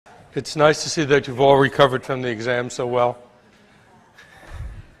It's nice to see that you've all recovered from the exam so well.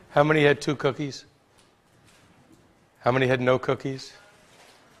 How many had 2 cookies? How many had no cookies?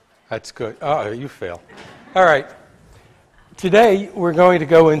 That's good. Oh, you fail. All right. Today, we're going to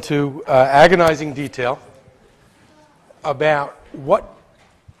go into agonizing detail about what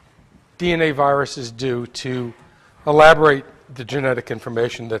DNA viruses do to elaborate the genetic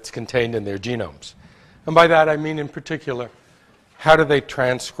information that's contained in their genomes. And by that, I mean in particular, how do they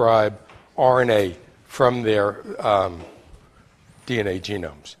transcribe RNA from their DNA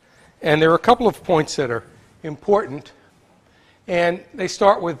genomes? And there are a couple of points that are important, and they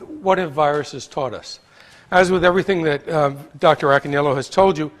start with what have viruses taught us? As with everything that Dr. Racaniello has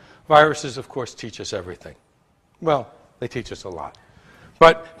told you, viruses, of course, teach us everything. Well, they teach us a lot.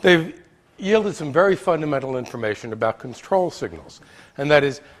 But they've yielded some very fundamental information about control signals, and that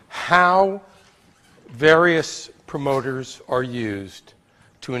is how various promoters are used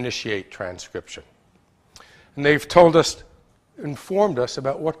to initiate transcription. And they've informed us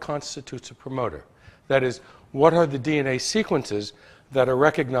about what constitutes a promoter. That is, what are the DNA sequences that are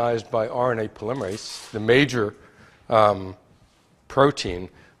recognized by RNA polymerase, the major protein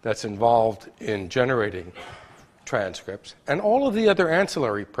that's involved in generating transcripts, and all of the other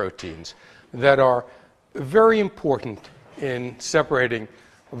ancillary proteins that are very important in separating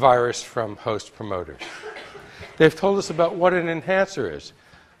virus from host promoters. They've told us about what an enhancer is,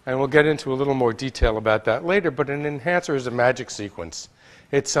 and we'll get into a little more detail about that later, but an enhancer is a magic sequence.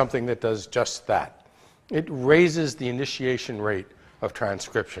 It's something that does just that. It raises the initiation rate of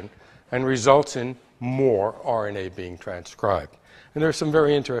transcription and results in more RNA being transcribed. And there are some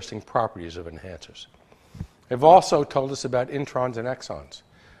very interesting properties of enhancers. They've also told us about introns and exons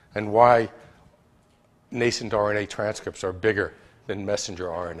and why nascent RNA transcripts are bigger than messenger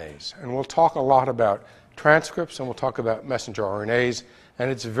RNAs. And we'll talk a lot about transcripts and we'll talk about messenger RNAs,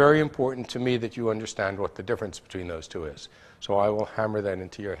 and it's very important to me that you understand what the difference between those two is. So I will hammer that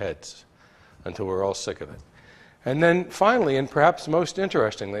into your heads until we're all sick of it. And then finally, and perhaps most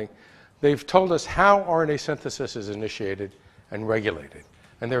interestingly, they've told us how RNA synthesis is initiated and regulated.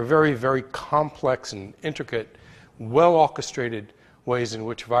 And they're very, very complex and intricate, well-orchestrated ways in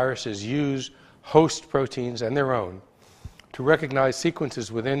which viruses use host proteins and their own to recognize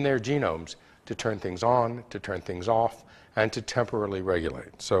sequences within their genomes to turn things on, to turn things off, and to temporarily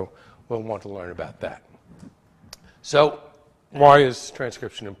regulate. So we'll want to learn about that. So why is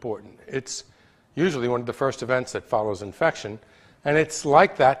transcription important? It's usually one of the first events that follows infection, and it's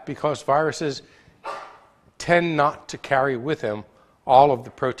like that because viruses tend not to carry with them all of the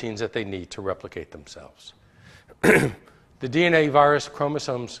proteins that they need to replicate themselves. The DNA virus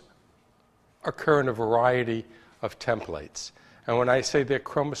chromosomes occur in a variety of templates. And when I say they're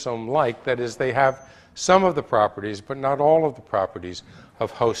chromosome-like, that is, they have some of the properties, but not all of the properties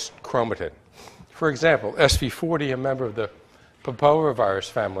of host chromatin. For example, SV40, a member of the papovavirus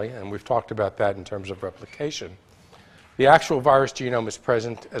family, and we've talked about that in terms of replication, the actual virus genome is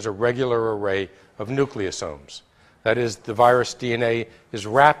present as a regular array of nucleosomes. That is, the virus DNA is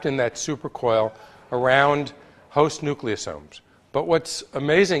wrapped in that supercoil around host nucleosomes. But what's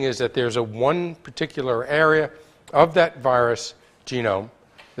amazing is that there's one particular area of that virus genome,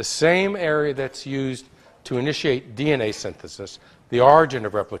 the same area that's used to initiate DNA synthesis, the origin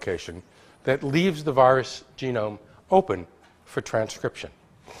of replication, that leaves the virus genome open for transcription.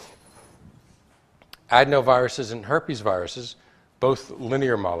 Adenoviruses and herpes viruses, both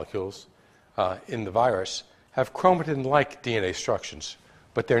linear molecules in the virus, have chromatin-like DNA structures,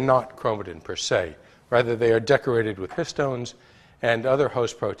 but they're not chromatin per se. Rather, they are decorated with histones and other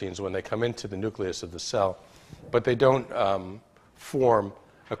host proteins when they come into the nucleus of the cell, but they don't form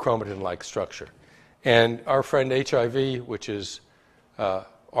a chromatin-like structure. And our friend HIV, which is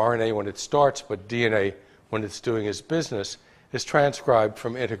RNA when it starts, but DNA when it's doing its business, is transcribed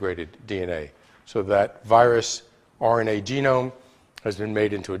from integrated DNA. So that virus RNA genome has been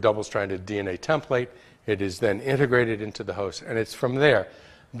made into a double-stranded DNA template. It is then integrated into the host, and it's from there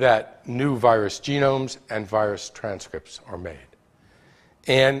that new virus genomes and virus transcripts are made.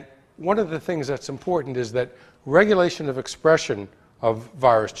 And one of the things that's important is that regulation of expression of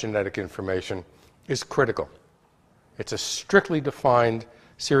virus genetic information is critical. It's a strictly defined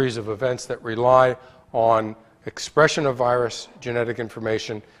series of events that rely on expression of virus genetic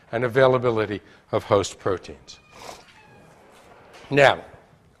information and availability of host proteins. Now,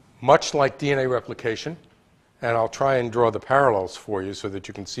 much like DNA replication, and I'll try and draw the parallels for you so that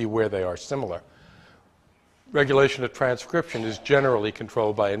you can see where they are similar, regulation of transcription is generally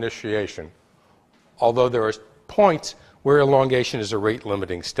controlled by initiation, although there are points where elongation is a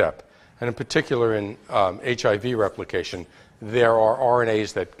rate-limiting step. And in particular in HIV replication, there are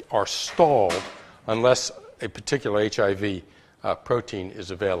RNAs that are stalled unless a particular HIV protein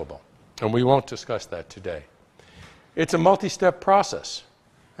is available. And we won't discuss that today. It's a multi-step process,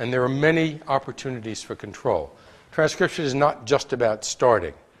 and there are many opportunities for control. Transcription is not just about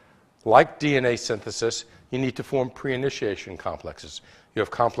starting. Like DNA synthesis, you need to form pre-initiation complexes. You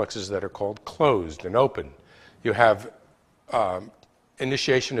have complexes that are called closed and open. You have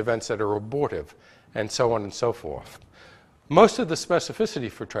initiation events that are abortive, and so on and so forth. Most of the specificity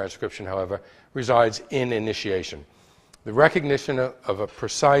for transcription, however, resides in initiation. The recognition of a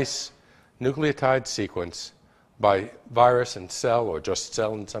precise nucleotide sequence by virus and cell, or just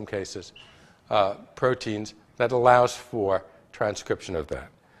cell in some cases, proteins that allows for transcription of that.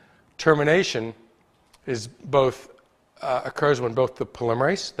 Termination is occurs when both the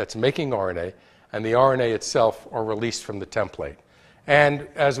polymerase that's making RNA and the RNA itself are released from the template. And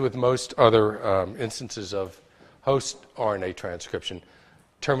as with most other instances of host RNA transcription,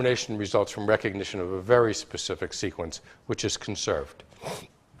 termination results from recognition of a very specific sequence, which is conserved.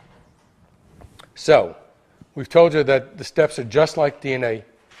 So, we've told you that the steps are just like DNA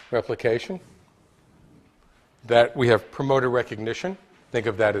replication, that we have promoter recognition. Think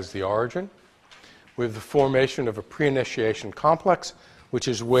of that as the origin. We have the formation of a pre-initiation complex, which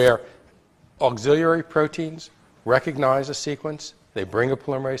is where auxiliary proteins recognize a sequence, they bring a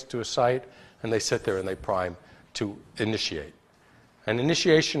polymerase to a site, and they sit there and they prime to initiate. And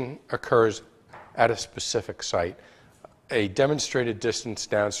initiation occurs at a specific site, a demonstrated distance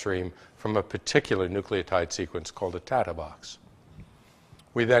downstream from a particular nucleotide sequence called a Tata box.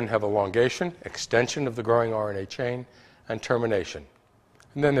 We then have elongation, extension of the growing RNA chain, and termination.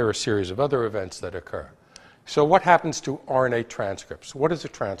 And then there are a series of other events that occur. So what happens to RNA transcripts? What is a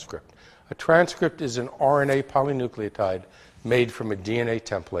transcript? A transcript is an RNA polynucleotide made from a DNA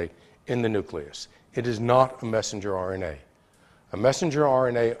template in the nucleus. It is not a messenger RNA. A messenger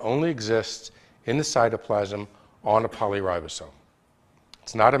RNA only exists in the cytoplasm on a polyribosome.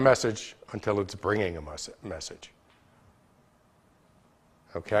 It's not a message until it's bringing a message.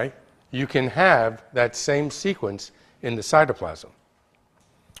 Okay? You can have that same sequence in the cytoplasm,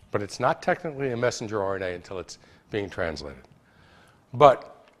 but it's not technically a messenger RNA until it's being translated.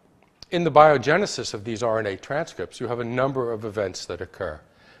 But in the biogenesis of these RNA transcripts, you have a number of events that occur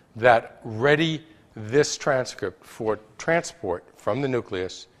that ready this transcript for transport from the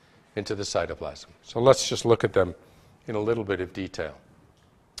nucleus into the cytoplasm. So let's just look at them in a little bit of detail.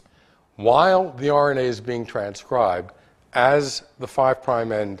 While the RNA is being transcribed, as the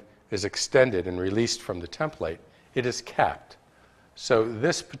 5' end is extended and released from the template, it is capped. So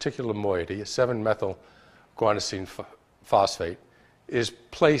this particular moiety, a 7-methyl guanosine phosphate, is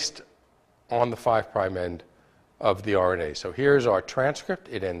placed on the 5' end of the RNA. So here's our transcript.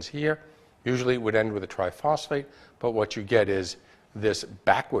 It ends here. Usually it would end with a triphosphate, but what you get is this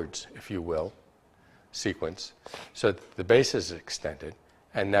backwards, if you will, sequence. So the base is extended,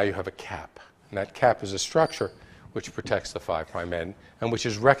 and now you have a cap. And that cap is a structure which protects the 5' end and which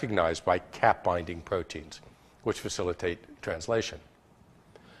is recognized by cap-binding proteins, which facilitate translation.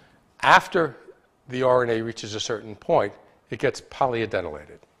 After the RNA reaches a certain point, it gets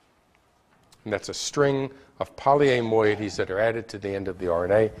polyadenylated. And that's a string of poly-A moieties that are added to the end of the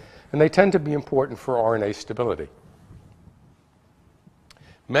RNA, and they tend to be important for RNA stability.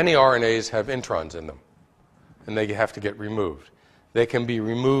 Many RNAs have introns in them, and they have to get removed. They can be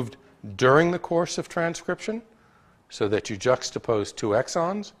removed during the course of transcription, so that you juxtapose 2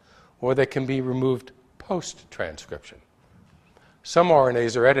 exons, or they can be removed post-transcription. Some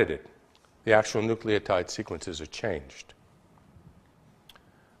RNAs are edited. The actual nucleotide sequences are changed.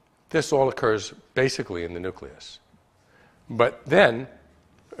 This all occurs basically in the nucleus. But then,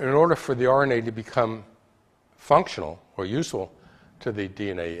 in order for the RNA to become functional or useful to the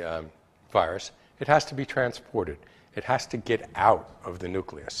DNA virus, it has to be transported. It has to get out of the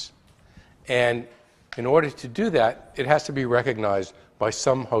nucleus. And in order to do that, it has to be recognized by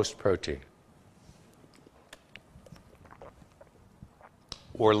some host protein.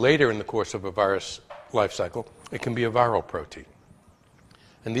 Or later in the course of a virus life cycle, it can be a viral protein.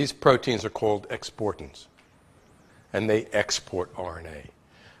 And these proteins are called exportins. And they export RNA.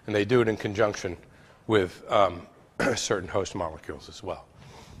 And they do it in conjunction with certain host molecules as well.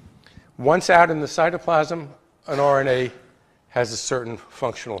 Once out in the cytoplasm, an RNA has a certain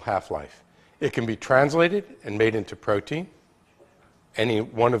functional half-life. It can be translated and made into protein, any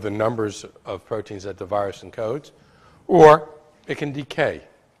one of the numbers of proteins that the virus encodes, or it can decay.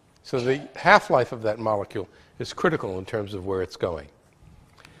 So the half-life of that molecule is critical in terms of where it's going.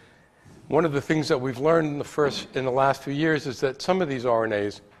 One of the things that we've learned in the last few years is that some of these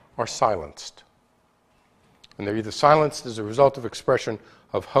RNAs are silenced. And they're either silenced as a result of expression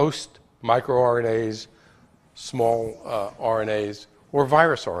of host microRNAs, small RNAs, or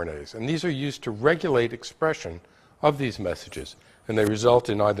virus RNAs. And these are used to regulate expression of these messages. And they result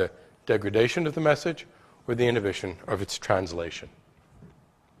in either degradation of the message or the inhibition of its translation.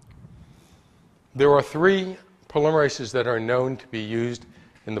 There are 3 polymerases that are known to be used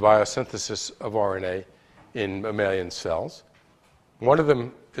in the biosynthesis of RNA in mammalian cells. One of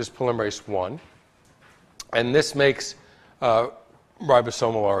them is polymerase I, and this makes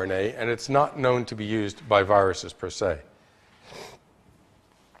ribosomal RNA, and it's not known to be used by viruses per se.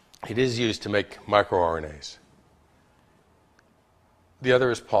 It is used to make microRNAs. The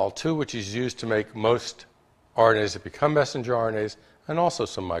other is Pol II, which is used to make most RNAs that become messenger RNAs, and also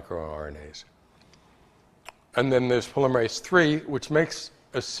some microRNAs. And then there's polymerase III, which makes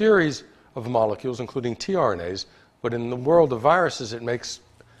a series of molecules, including tRNAs, but in the world of viruses, it makes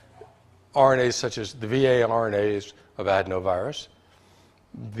RNAs such as the VA RNAs of adenovirus,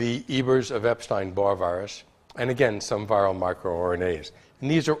 the EBERs of Epstein-Barr virus, and again, some viral microRNAs. And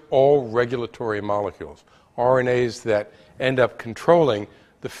these are all regulatory molecules, RNAs that end up controlling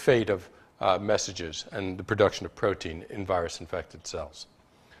the fate of messages and the production of protein in virus-infected cells.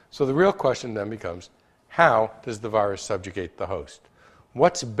 So the real question then becomes, how does the virus subjugate the host?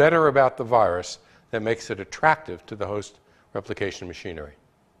 What's better about the virus that makes it attractive to the host replication machinery?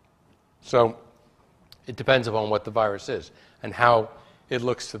 So it depends upon what the virus is and how it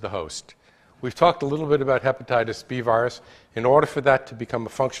looks to the host. We've talked a little bit about hepatitis B virus. In order for that to become a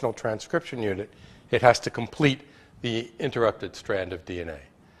functional transcription unit, it has to complete the interrupted strand of DNA.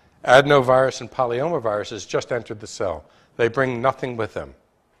 Adenovirus and polyomaviruses just entered the cell. They bring nothing with them.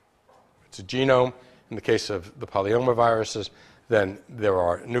 It's a genome. In the case of the polyomaviruses, then there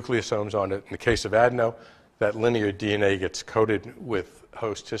are nucleosomes on it. In the case of adeno, that linear DNA gets coated with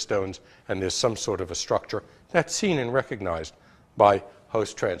host histones, and there's some sort of a structure that's seen and recognized by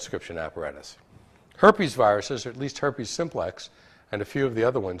host transcription apparatus. Herpes viruses, or at least herpes simplex, and a few of the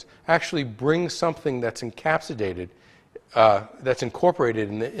other ones, actually bring something that's encapsulated, that's incorporated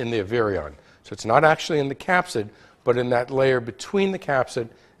in the virion. So it's not actually in the capsid, but in that layer between the capsid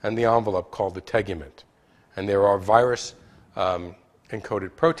and the envelope called the tegument. And there are virus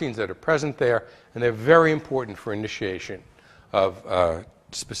encoded proteins that are present there, and they're very important for initiation of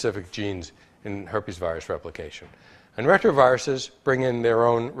specific genes in herpes virus replication. And retroviruses bring in their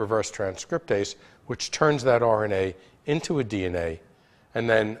own reverse transcriptase, which turns that RNA into a DNA and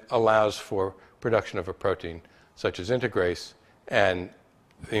then allows for production of a protein such as integrase and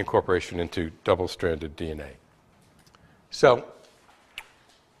the incorporation into double-stranded DNA. So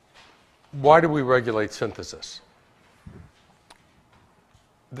why do we regulate synthesis?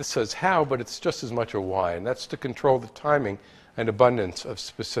 This says how, but it's just as much a why, and that's to control the timing and abundance of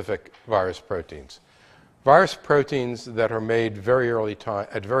specific virus proteins. Virus proteins that are made at very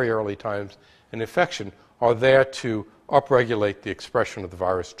early times in infection are there to upregulate the expression of the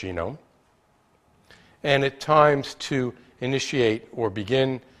virus genome, and at times to initiate or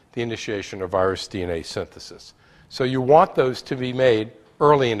begin the initiation of virus DNA synthesis. So you want those to be made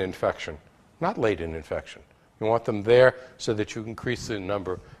early in infection, not late in infection. You want them there so that you increase the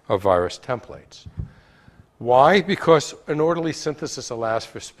number of virus templates. Why? Because an orderly synthesis allows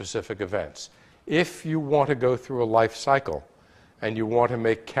for specific events. If you want to go through a life cycle and you want to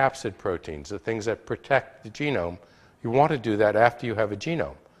make capsid proteins, the things that protect the genome, you want to do that after you have a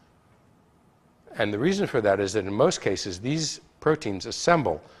genome. And the reason for that is that in most cases, these proteins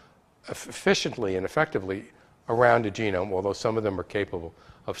assemble efficiently and effectively around a genome, although some of them are capable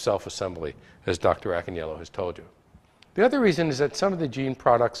of self-assembly, as Dr. Racaniello has told you. The other reason is that some of the gene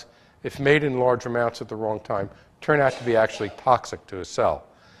products, if made in large amounts at the wrong time, turn out to be actually toxic to a cell.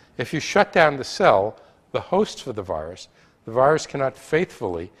 If you shut down the cell, the host for the virus cannot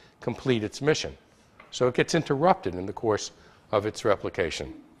faithfully complete its mission. So it gets interrupted in the course of its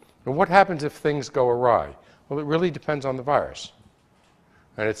replication. And what happens if things go awry? Well, it really depends on the virus.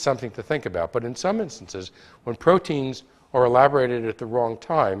 And it's something to think about. But in some instances, when proteins are elaborated at the wrong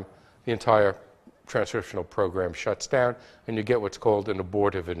time, the entire transcriptional program shuts down, and you get what's called an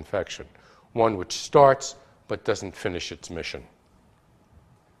abortive infection, one which starts but doesn't finish its mission.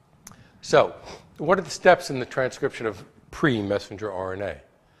 So, what are the steps in the transcription of pre-messenger RNA?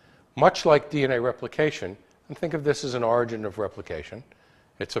 Much like DNA replication, and think of this as an origin of replication,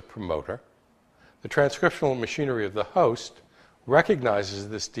 it's a promoter. The transcriptional machinery of the host recognizes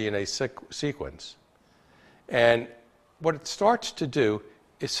this DNA sequence, and what it starts to do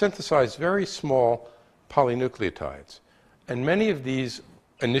is synthesize very small polynucleotides. And many of these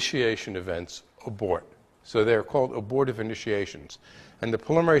initiation events abort. So they're called abortive initiations. And the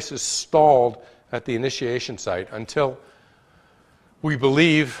polymerase is stalled at the initiation site until we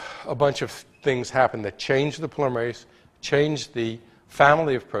believe a bunch of things happen that change the polymerase, change the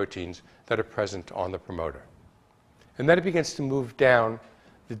family of proteins that are present on the promoter. And then it begins to move down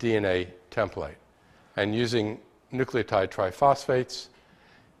the DNA template. And using nucleotide triphosphates,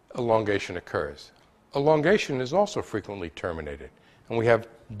 elongation occurs. Elongation is also frequently terminated, and we have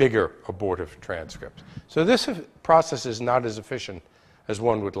bigger abortive transcripts. So this process is not as efficient as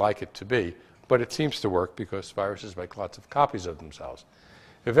one would like it to be, but it seems to work because viruses make lots of copies of themselves.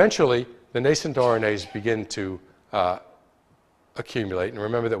 Eventually, the nascent RNAs begin to accumulate, and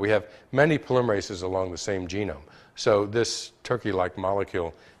remember that we have many polymerases along the same genome. So this turkey-like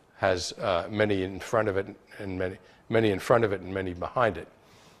molecule has many in front of it and many in front of it and many behind it.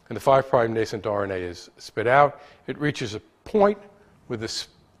 And the 5' nascent RNA is spit out. It reaches a point with this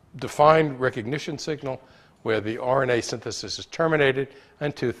defined recognition signal where the RNA synthesis is terminated,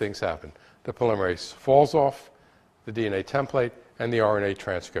 and two things happen. The polymerase falls off the DNA template, and the RNA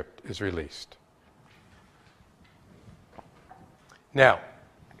transcript is released. Now,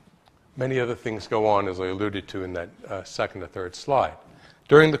 many other things go on, as I alluded to in that second or third slide.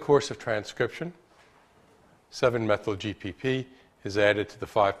 During the course of transcription, 7-methyl-GPP is added to the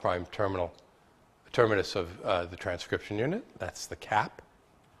 5' terminus of the transcription unit. That's the cap.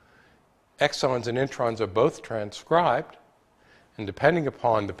 Exons and introns are both transcribed, and depending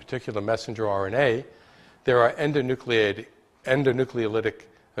upon the particular messenger RNA, there are endonucleolytic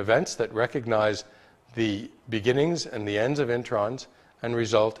events that recognize the beginnings and the ends of introns and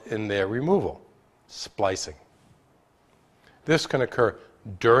result in their removal, splicing. This can occur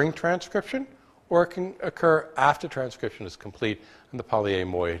during transcription, or it can occur after transcription is complete and the poly-A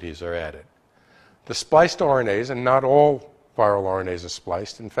moieties are added. The spliced RNAs, and not all viral RNAs are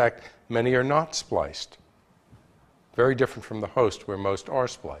spliced. In fact, many are not spliced. Very different from the host, where most are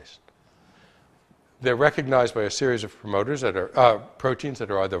spliced. They're recognized by a series of promoters that are proteins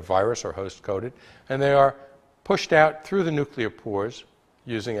that are either virus or host coded, and they are pushed out through the nuclear pores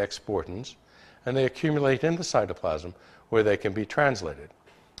using exportins, and they accumulate in the cytoplasm where they can be translated.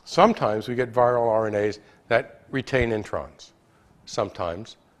 Sometimes we get viral RNAs that retain introns.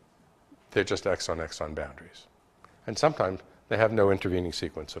 Sometimes they're just exon-exon boundaries. And sometimes they have no intervening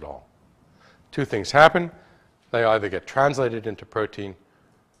sequence at all. Two things happen. They either get translated into protein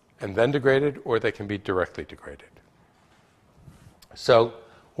and then degraded, or they can be directly degraded. So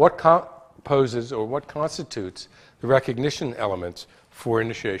what composes or what constitutes the recognition elements for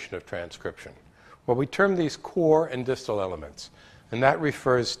initiation of transcription? Well, we term these core and distal elements, and that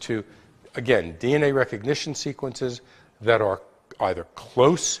refers to, again, DNA recognition sequences that are either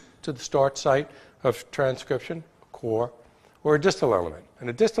close to the start site of transcription, core, or a distal element. And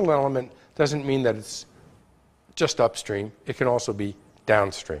a distal element doesn't mean that it's just upstream. It can also be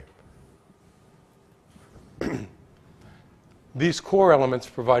downstream. These core elements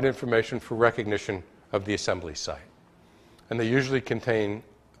provide information for recognition of the assembly site. And they usually contain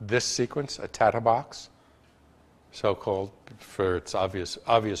this sequence, a Tata box, so-called for its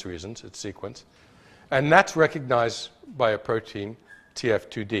obvious reasons, its sequence. And that's recognized by a protein,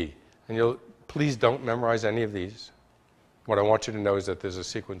 TF2D. And please don't memorize any of these. What I want you to know is that there's a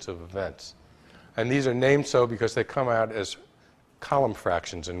sequence of events. And these are named so because they come out as column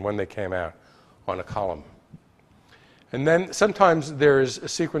fractions and when they came out on a column. And then sometimes there's a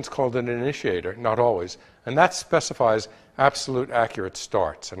sequence called an initiator, not always, and that specifies absolute accurate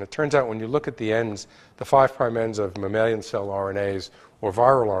starts. And it turns out when you look at the ends, the 5' ends of mammalian cell RNAs or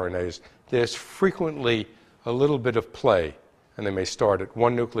viral RNAs, there's frequently a little bit of play, and they may start at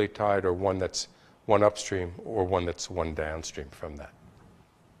one nucleotide or one that's one upstream or one that's one downstream from that.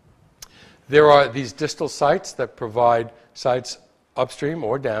 There are these distal sites that provide sites upstream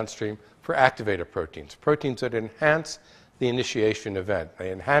or downstream for activator proteins, proteins that enhance the initiation event.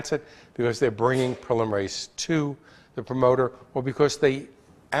 They enhance it because they're bringing polymerase to the promoter or because they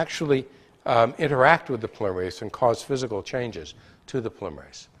actually interact with the polymerase and cause physical changes to the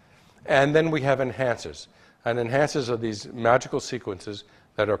polymerase. And then we have enhancers. And enhancers are these magical sequences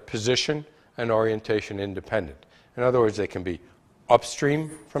that are position and orientation independent. In other words, they can be upstream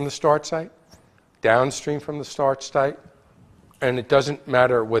from the start site, downstream from the start site, and it doesn't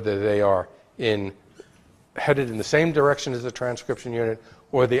matter whether they are headed in the same direction as the transcription unit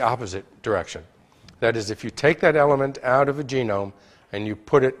or the opposite direction. That is, if you take that element out of a genome and you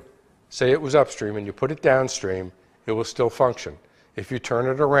put it, say it was upstream, and you put it downstream, it will still function. If you turn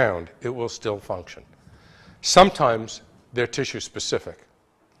it around, it will still function. Sometimes they're tissue specific.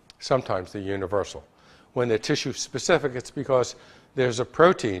 Sometimes they're universal. When they're tissue specific, it's because there's a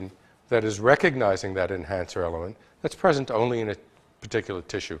protein that is recognizing that enhancer element that's present only in a particular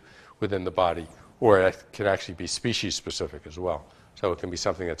tissue within the body or it can actually be species-specific as well. So it can be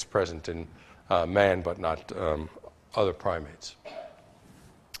something that's present in man but not other primates.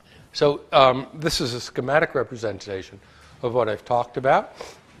 So this is a schematic representation of what I've talked about.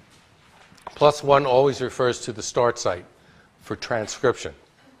 +1 always refers to the start site for transcription.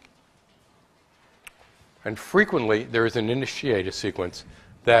 And frequently, there is an initiator sequence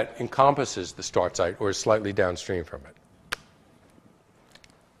that encompasses the start site or is slightly downstream from it.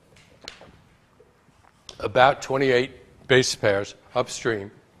 About 28 base pairs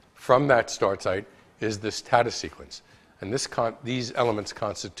upstream from that start site is the status sequence. And these elements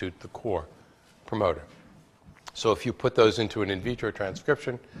constitute the core promoter. So if you put those into an in vitro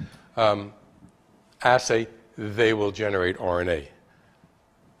transcription assay, they will generate RNA.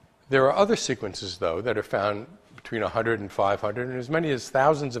 There are other sequences, though, that are found between 100 and 500, and as many as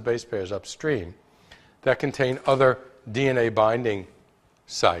thousands of base pairs upstream that contain other DNA binding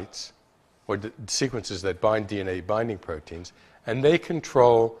sites, or sequences that bind DNA binding proteins, and they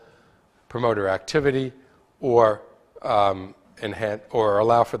control promoter activity or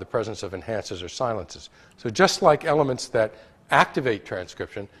allow for the presence of enhancers or silencers. So just like elements that activate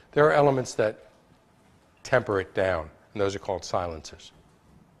transcription, there are elements that temper it down, and those are called silencers.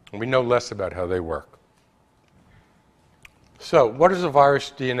 And we know less about how they work. So what does a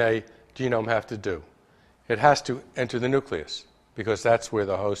virus DNA genome have to do? It has to enter the nucleus, because that's where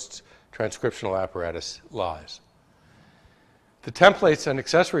the host's transcriptional apparatus lies. The templates and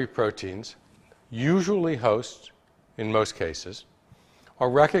accessory proteins, usually hosts in most cases, are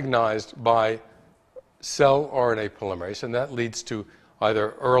recognized by cell RNA polymerase, and that leads to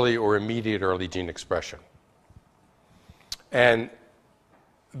either early or immediate early gene expression. And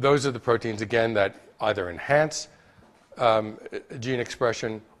those are the proteins, again, that either enhance gene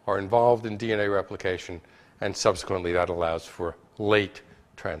expression, are involved in DNA replication, and subsequently that allows for late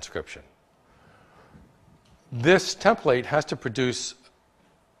transcription. This template has to produce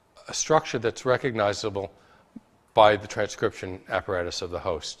a structure that's recognizable by the transcription apparatus of the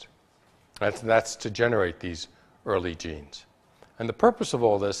host. That's to generate these early genes. And the purpose of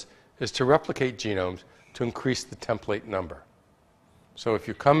all this is to replicate genomes to increase the template number. So if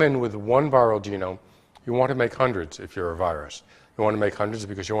you come in with one viral genome, you want to make hundreds if you're a virus. You want to make hundreds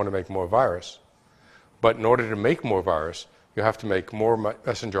because you want to make more virus. But in order to make more virus, you have to make more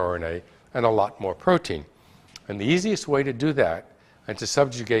messenger RNA and a lot more protein. And the easiest way to do that and to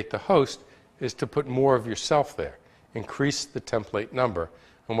subjugate the host is to put more of yourself there, increase the template number.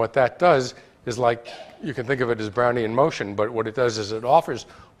 And what that does is, like, you can think of it as Brownian motion, but what it does is it offers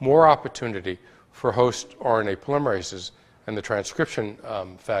more opportunity for host RNA polymerases and the transcription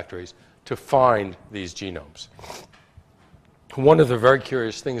factories to find these genomes. One of the very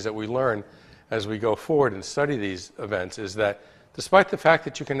curious things that we learn as we go forward and study these events is that despite the fact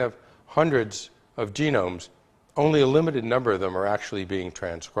that you can have hundreds of genomes, only a limited number of them are actually being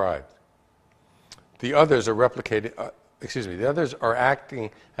transcribed. The others are the others are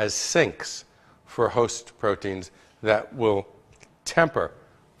acting as sinks for host proteins that will temper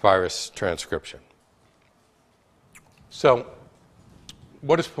virus transcription. So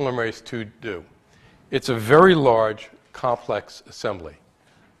what does polymerase II do? It's a very large, complex assembly.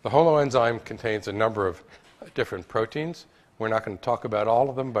 The holoenzyme contains a number of different proteins. We're not going to talk about all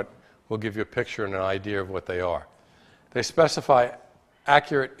of them, but we'll give you a picture and an idea of what they are. They specify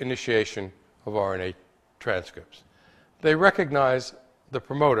accurate initiation of RNA transcripts. They recognize the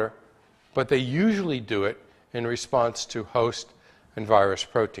promoter, but they usually do it in response to host and virus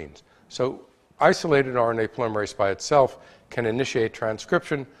proteins. So isolated RNA polymerase by itself can initiate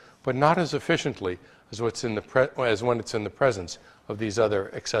transcription, but not as efficiently as when it's in the presence of these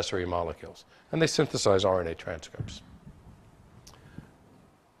other accessory molecules. And they synthesize RNA transcripts.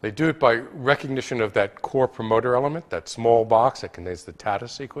 They do it by recognition of that core promoter element, that small box that contains the TATA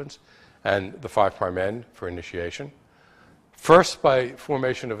sequence and the 5' end for initiation. First, by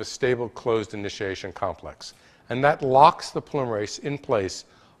formation of a stable closed initiation complex. And that locks the polymerase in place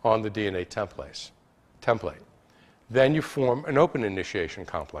on the DNA template. Then you form an open initiation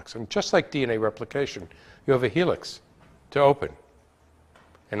complex. And just like DNA replication, you have a helix to open.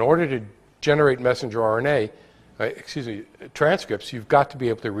 In order to generate messenger RNA, transcripts, you've got to be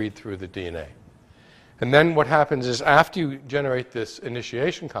able to read through the DNA. And then what happens is, after you generate this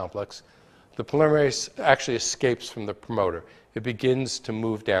initiation complex, the polymerase actually escapes from the promoter. It begins to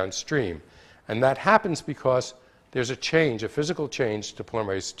move downstream. And that happens because there's a change, a physical change to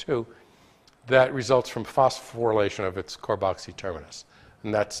polymerase II that results from phosphorylation of its carboxy terminus.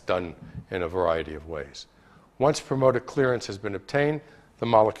 And that's done in a variety of ways. Once promoter clearance has been obtained, the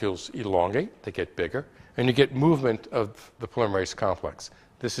molecules elongate, they get bigger, and you get movement of the polymerase complex.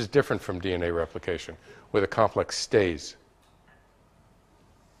 This is different from DNA replication, where the complex stays.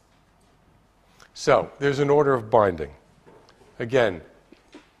 So there's an order of binding. Again,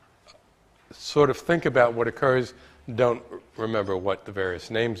 sort of think about what occurs, don't remember what the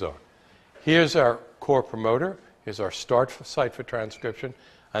various names are. Here's our core promoter, here's our start site for transcription,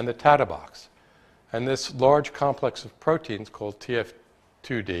 and the TATA box. And this large complex of proteins called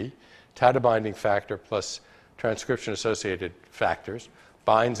TF2D, TATA binding factor plus transcription-associated factors,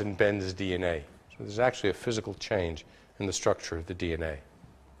 binds and bends DNA. So there's actually a physical change in the structure of the DNA.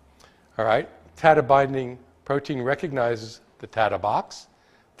 All right, TATA binding protein recognizes the TATA box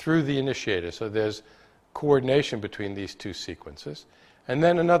through the initiator. So there's coordination between these two sequences. And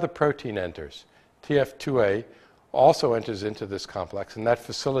then another protein enters. TF2A also enters into this complex, and that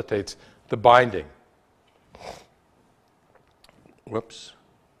facilitates the binding. Whoops.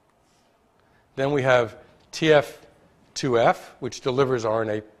 Then we have TF2F, which delivers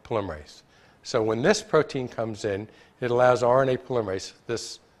RNA polymerase. So when this protein comes in, it allows RNA polymerase,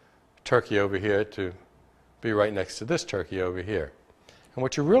 this turkey over here, to be right next to this turkey over here. And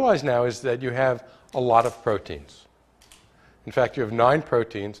what you realize now is that you have a lot of proteins. In fact, you have 9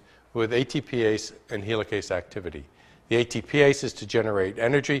 proteins with ATPase and helicase activity. The ATPase is to generate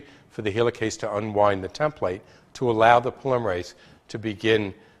energy for the helicase to unwind the template to allow the polymerase to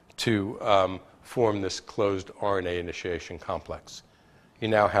begin to form this closed RNA initiation complex. You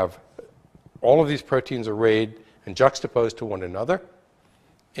now have all of these proteins arrayed and juxtaposed to one another,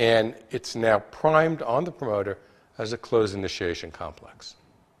 and it's now primed on the promoter as a closed initiation complex.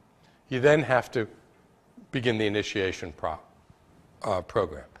 You then have to begin the initiation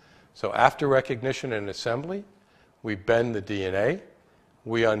program. So after recognition and assembly, we bend the DNA,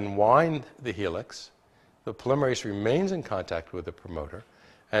 we unwind the helix, the polymerase remains in contact with the promoter,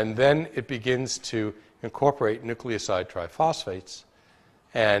 and then it begins to incorporate nucleoside triphosphates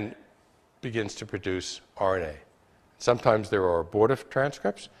and begins to produce RNA. Sometimes there are abortive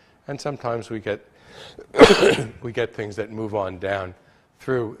transcripts, and sometimes we get we get things that move on down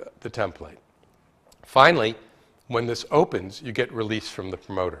through the template. Finally, when this opens, you get release from the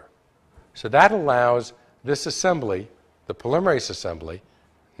promoter. So that allows this assembly, the polymerase assembly,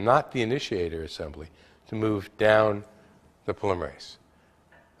 not the initiator assembly, to move down the polymerase,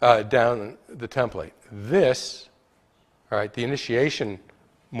 down the template. This, all right, the initiation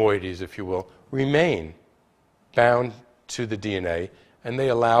moieties, if you will, remain bound to the DNA, and they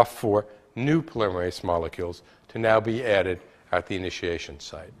allow for new polymerase molecules to now be added at the initiation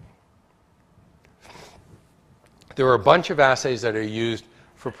site. There are a bunch of assays that are used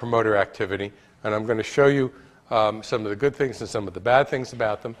for promoter activity, and I'm going to show you some of the good things and some of the bad things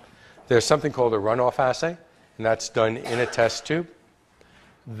about them. There's something called a runoff assay, and that's done in a test tube.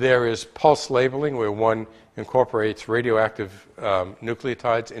 There is pulse labeling, where one incorporates radioactive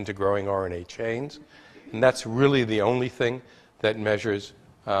nucleotides into growing RNA chains, and that's really the only thing that measures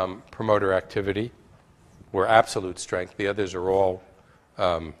promoter activity, or absolute strength. The others are all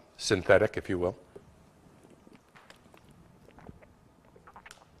synthetic, if you will.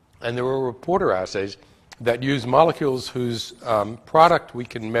 And there are reporter assays that use molecules whose product we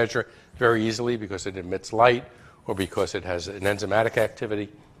can measure very easily because it emits light or because it has an enzymatic activity.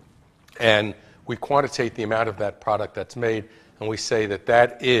 And we quantitate the amount of that product that's made, and we say that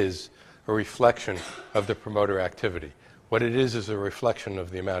that is a reflection of the promoter activity. What it is a reflection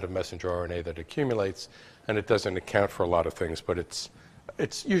of the amount of messenger RNA that accumulates, and it doesn't account for a lot of things, but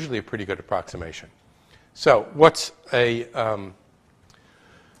it's usually a pretty good approximation. So what's the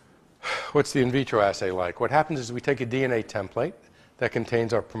in vitro assay like? What happens is we take a DNA template that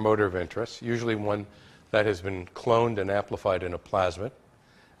contains our promoter of interest, usually one that has been cloned and amplified in a plasmid,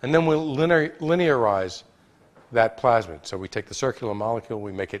 and then we'll linearize that plasmid. So we take the circular molecule,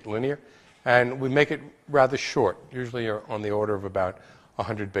 we make it linear, and we make it rather short, usually on the order of about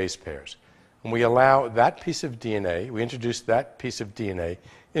 100 base pairs. And we allow that piece of DNA, we introduce that piece of DNA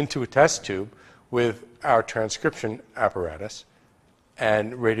into a test tube with our transcription apparatus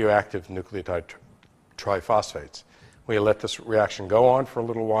and radioactive nucleotide triphosphates. We let this reaction go on for a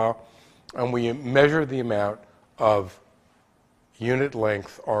little while, and we measure the amount of unit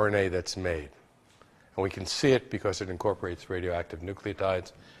length RNA that's made. And we can see it because it incorporates radioactive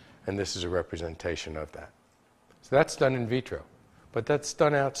nucleotides, and this is a representation of that. So that's done in vitro, but that's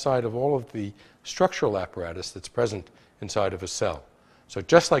done outside of all of the structural apparatus that's present inside of a cell. So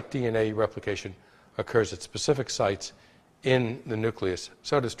just like DNA replication occurs at specific sites in the nucleus,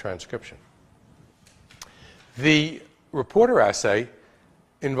 so does transcription. The reporter assay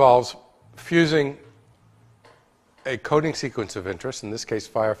involves fusing a coding sequence of interest, in this case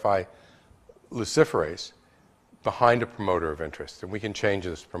firefly luciferase, behind a promoter of interest, and we can change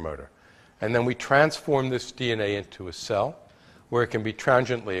this promoter. And then we transform this DNA into a cell where it can be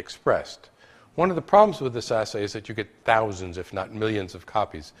transiently expressed. One of the problems with this assay is that you get thousands, if not millions, of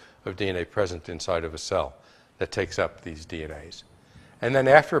copies of DNA present inside of a cell that takes up these DNAs. And then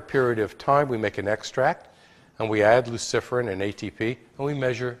after a period of time, we make an extract, and we add luciferin and ATP, and we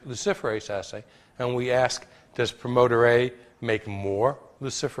measure luciferase assay, and we ask, does promoter A make more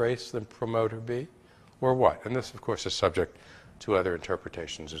luciferase than promoter B, or what? And this, of course, is subject to other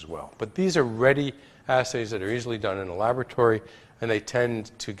interpretations as well. But these are ready assays that are easily done in a laboratory, and they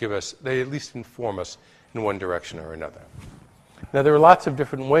tend to give us, they at least inform us in one direction or another. Now, there are lots of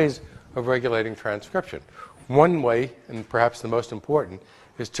different ways of regulating transcription. One way, and perhaps the most important,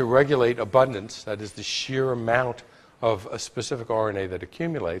 is to regulate abundance, that is the sheer amount of a specific RNA that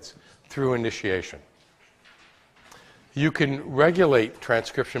accumulates, through initiation. You can regulate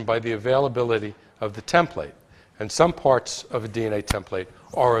transcription by the availability of the template. And some parts of a DNA template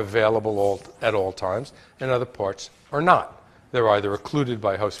are available at all times, and other parts are not. They're either occluded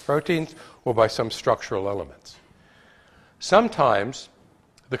by host proteins or by some structural elements. Sometimes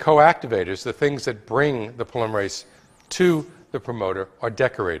the coactivators, the things that bring the polymerase to the promoter, are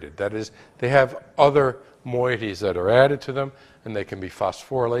decorated. That is, they have other moieties that are added to them, and they can be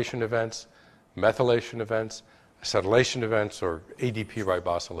phosphorylation events, methylation events, acetylation events, or ADP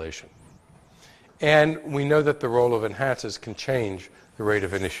ribosylation. And we know that the role of enhancers can change the rate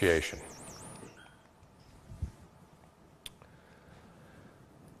of initiation.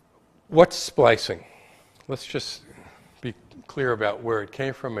 What's splicing? Let's just be clear about where it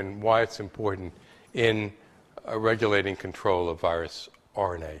came from and why it's important in regulating control of virus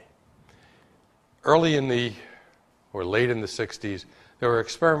RNA. Early in the, or late in the 60s, there were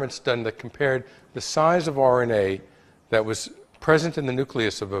experiments done that compared the size of RNA that was present in the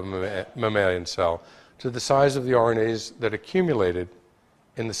nucleus of a mammalian cell to the size of the RNAs that accumulated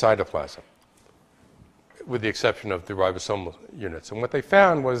in the cytoplasm, with the exception of the ribosomal units. And what they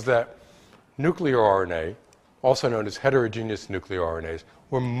found was that nuclear RNA, also known as heterogeneous nuclear RNAs,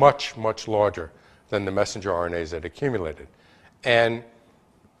 were much, much larger than the messenger RNAs that accumulated. And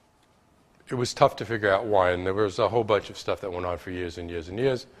it was tough to figure out why, and there was a whole bunch of stuff that went on for years and years and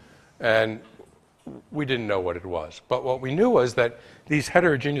years, and we didn't know what it was. But what we knew was that these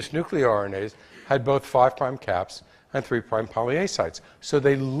heterogeneous nuclear RNAs had both 5' caps and 3' poly-A sites. So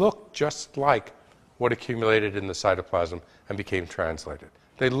they looked just like what accumulated in the cytoplasm and became translated.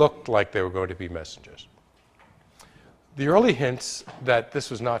 They looked like they were going to be messengers. The early hints that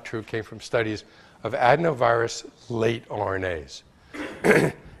this was not true came from studies of adenovirus late RNAs.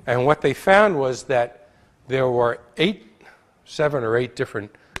 And what they found was that there were 7 or 8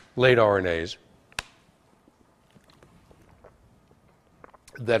 different late RNAs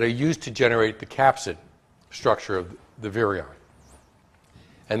that are used to generate the capsid structure of the virion.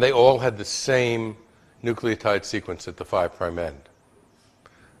 And they all had the same nucleotide sequence at the 5' end.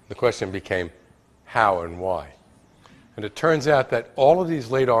 The question became how and why. And it turns out that all of these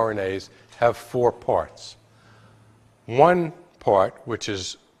late RNAs have 4 parts. One part, which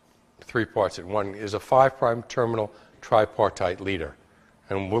is 3 parts at one, is a 5' terminal tripartite leader.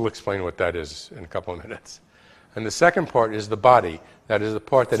 And we'll explain what that is in a couple of minutes. And the second part is the body. That is the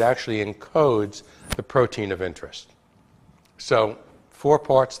part that actually encodes the protein of interest. So 4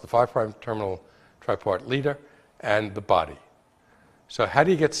 parts, the 5' terminal tripart leader, and the body. So how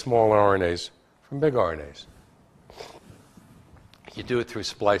do you get small RNAs from big RNAs? You do it through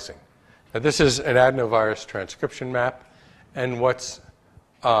splicing. Now, this is an adenovirus transcription map, and what's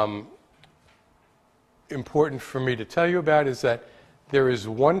important for me to tell you about is that there is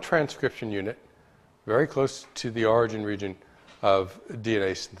one transcription unit very close to the origin region of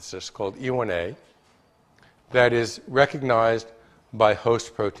DNA synthesis called E1A that is recognized by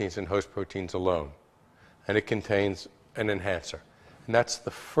host proteins and host proteins alone, and it contains an enhancer. And that's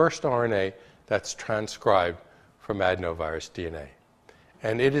the first RNA that's transcribed from adenovirus DNA.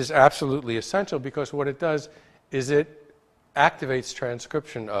 And it is absolutely essential because what it does is it activates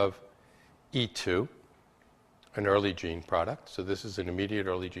transcription of E2, an early gene product. So this is an immediate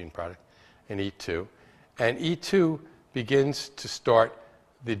early gene product, and E2. And E2 begins to start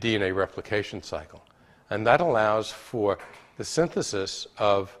the DNA replication cycle. And that allows for the synthesis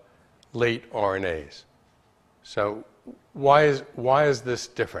of late RNAs. So why is this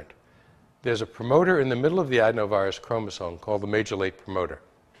different? There's a promoter in the middle of the adenovirus chromosome called the major late promoter.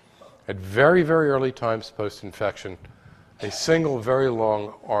 At very, very early times post-infection, a single very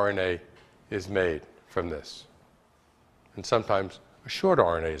long RNA is made from this. And sometimes a short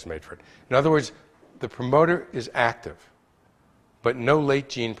RNA is made for it. In other words, the promoter is active, but no late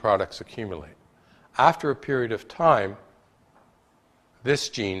gene products accumulate. After a period of time, this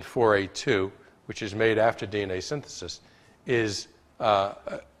gene, 4A2, which is made after DNA synthesis,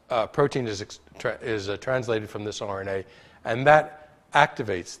 protein is translated from this RNA, and that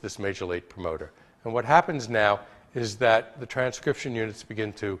activates this major late promoter. And what happens now is that the transcription units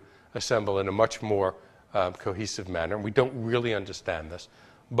begin to assemble in a much more cohesive manner. We don't really understand this,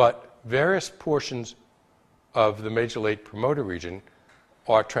 but various portions of the major late promoter region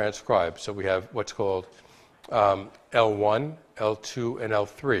are transcribed. So we have what's called L1, L2, and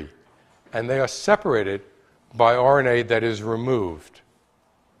L3. And they are separated by RNA that is removed.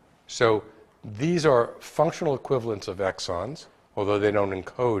 So these are functional equivalents of exons, although they don't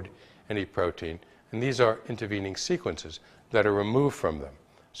encode any protein. And these are intervening sequences that are removed from them.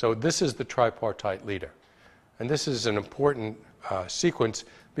 So this is the tripartite leader. And this is an important sequence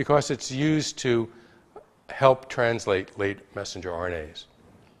because it's used to help translate late messenger RNAs.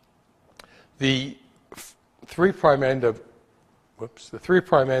 The 3' end of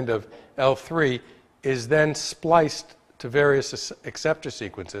L3 is then spliced to various acceptor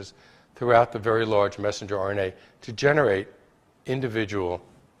sequences throughout the very large messenger RNA to generate individual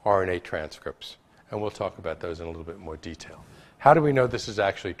RNA transcripts. And we'll talk about those in a little bit more detail. How do we know this is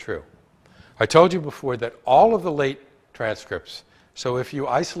actually true? I told you before that all of the late transcripts, so if you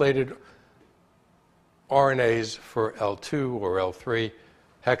isolated RNAs for L2 or L3,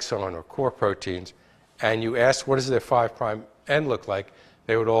 hexon or core proteins, and you asked what does their 5' end look like,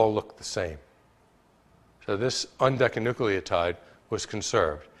 they would all look the same. So this undeconucleotide was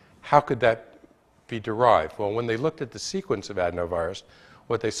conserved. How could that be derived? Well, when they looked at the sequence of adenovirus,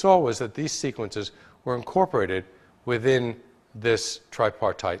 what they saw was that these sequences were incorporated within this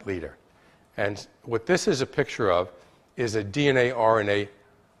tripartite leader. And what this is a picture of is a DNA-RNA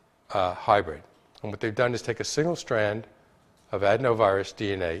hybrid. And what they've done is take a single strand of adenovirus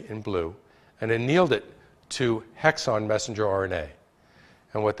DNA in blue and annealed it to hexon messenger RNA.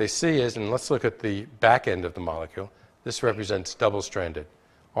 And what they see is, and let's look at the back end of the molecule, this represents double-stranded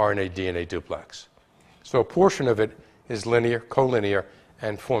RNA-DNA duplex. So a portion of it is linear, collinear,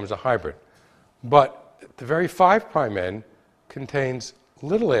 and forms a hybrid. But the very 5' end contains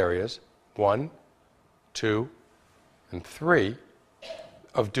little areas, 1, 2, and 3,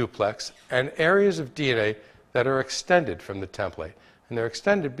 of duplex, and areas of DNA that are extended from the template. And they're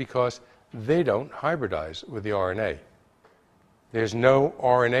extended because they don't hybridize with the RNA. There's no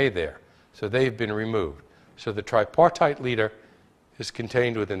RNA there, so they've been removed. So the tripartite leader is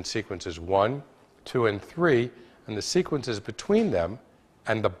contained within sequences 1, 2, and 3, and the sequences between them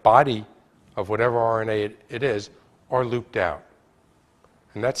and the body of whatever RNA it is are looped out.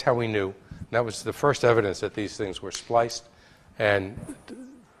 And that's how we knew. That was the first evidence that these things were spliced, and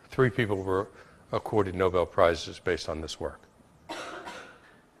 3 people were accorded Nobel Prizes based on this work.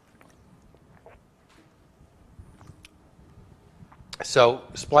 So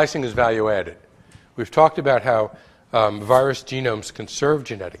splicing is value added. We've talked about how virus genomes conserve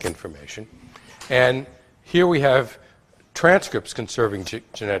genetic information, and here we have transcripts conserving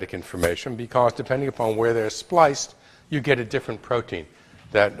genetic information because depending upon where they're spliced, you get a different protein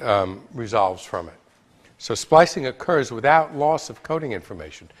that resolves from it. So splicing occurs without loss of coding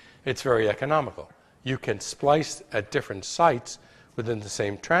information. It's very economical. You can splice at different sites within the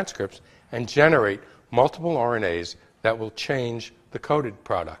same transcripts and generate multiple RNAs that will change the coded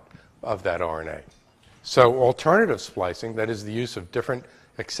product of that RNA. So alternative splicing, that is the use of different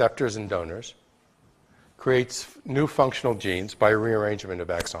acceptors and donors, creates new functional genes by rearrangement of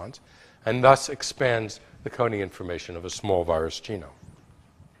exons, and thus expands the coding information of a small virus genome.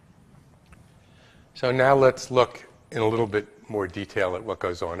 So now let's look in a little bit more detail at what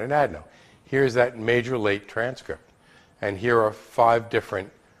goes on in adeno. Here's that major late transcript, and here are 5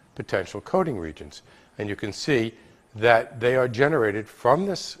 different potential coding regions. And you can see that they are generated from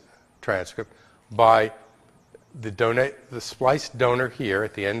this transcript by the spliced donor here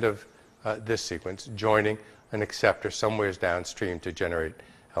at the end of this sequence joining an acceptor somewhere downstream to generate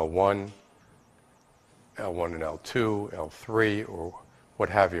L1 and L2, L3, or what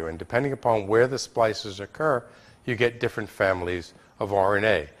have you. And depending upon where the splices occur, you get different families of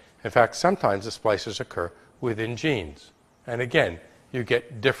RNA. In fact, sometimes the splices occur within genes. And again, you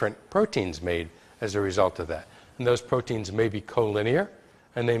get different proteins made as a result of that. And those proteins may be collinear,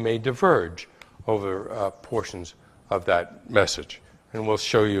 and they may diverge over portions of that message. And we'll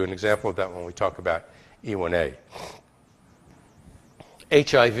show you an example of that when we talk about E1A.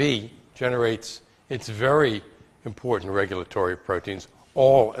 HIV generates its very important regulatory proteins,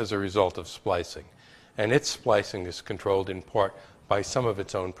 all as a result of splicing. And its splicing is controlled in part by some of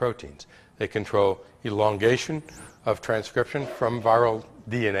its own proteins. They control elongation of transcription from viral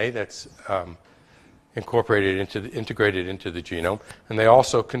DNA that's integrated into the genome, and they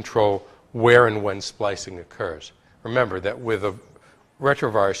also control where and when splicing occurs. Remember that with a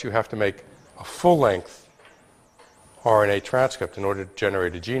retrovirus, you have to make a full-length RNA transcript in order to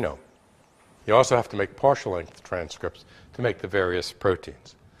generate a genome. You also have to make partial-length transcripts to make the various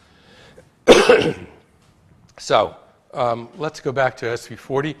proteins. So let's go back to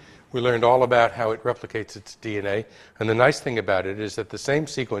SV40. We learned all about how it replicates its DNA, and the nice thing about it is that the same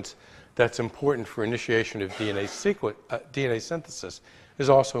sequence that's important for initiation of DNA synthesis is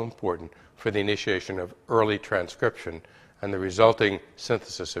also important for the initiation of early transcription and the resulting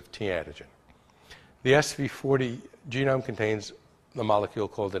synthesis of T antigen. The SV40 genome contains the molecule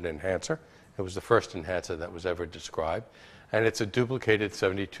called an enhancer. It was the first enhancer that was ever described, and it's a duplicated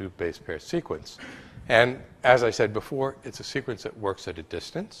 72 base pair sequence. And as I said before, it's a sequence that works at a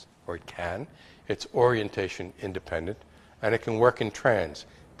distance, or it can. It's orientation independent, and it can work in trans.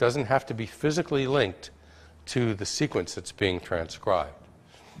 It doesn't have to be physically linked to the sequence that's being transcribed.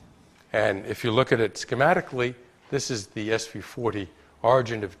 And if you look at it schematically, this is the SV40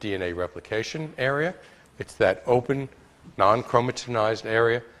 origin of DNA replication area. It's that open, non-chromatinized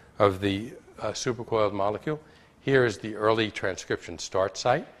area of the supercoiled molecule. Here is the early transcription start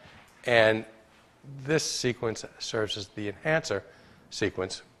site, and this sequence serves as the enhancer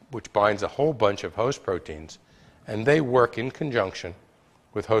sequence, which binds a whole bunch of host proteins, and they work in conjunction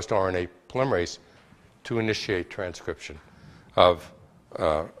with host RNA polymerase to initiate transcription of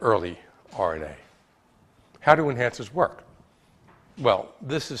early RNA. How do enhancers work? Well,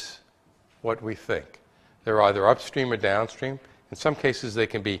 this is what we think. They're either upstream or downstream. In some cases, they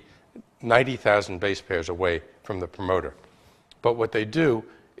can be 90,000 base pairs away from the promoter. But what they do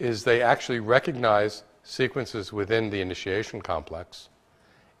is they actually recognize sequences within the initiation complex,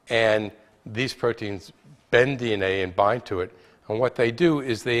 and these proteins bend DNA and bind to it. And what they do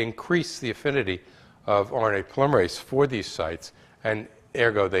is they increase the affinity of RNA polymerase for these sites, and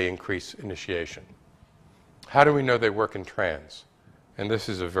ergo they increase initiation. How do we know they work in trans? And this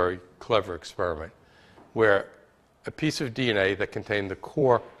is a very clever experiment where a piece of DNA that contained the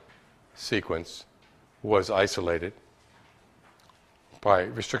core sequence was isolated by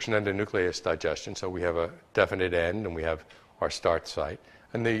restriction endonuclease digestion. So we have a definite end and we have our start site.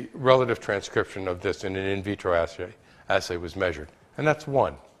 And the relative transcription of this in an in vitro assay was measured. And that's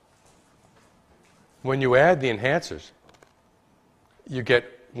 1. When you add the enhancers, you get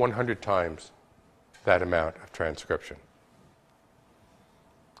 100 times that amount of transcription.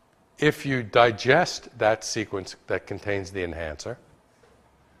 If you digest that sequence that contains the enhancer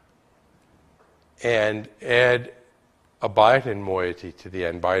and add a biotin moiety to the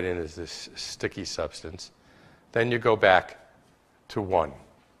end, biotin is this sticky substance, then you go back to 1.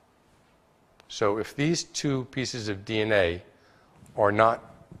 So if these two pieces of DNA are not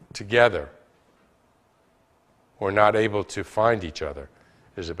together or not able to find each other,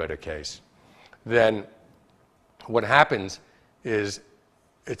 is a better case, then what happens is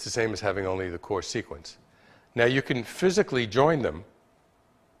it's the same as having only the core sequence. Now you can physically join them,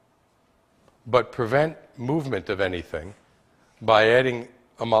 but prevent movement of anything by adding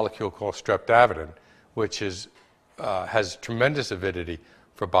a molecule called streptavidin, which has tremendous avidity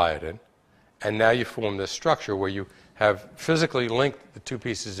for biotin. And now you form this structure where you have physically linked the two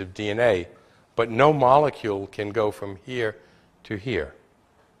pieces of DNA, but no molecule can go from here to here.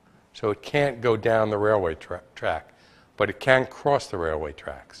 So it can't go down the railway track, but it can cross the railway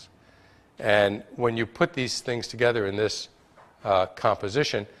tracks. And when you put these things together in this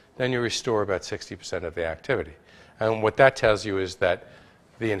composition, then you restore about 60% of the activity. And what that tells you is that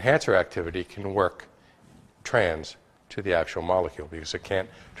the enhancer activity can work trans to the actual molecule because it can't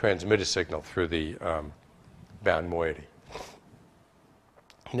transmit a signal through the bound moiety.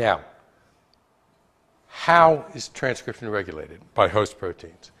 Now, how is transcription regulated? By host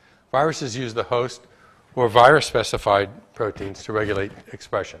proteins. Viruses use the host or virus-specified proteins to regulate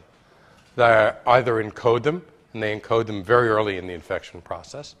expression. They either encode them, and they encode them very early in the infection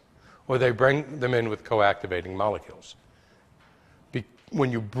process, or they bring them in with co-activating molecules.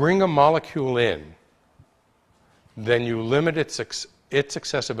 When you bring a molecule in, then you limit its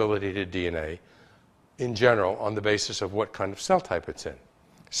accessibility to DNA in general on the basis of what kind of cell type it's in.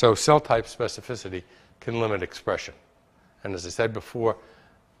 So cell type specificity can limit expression. And as I said before,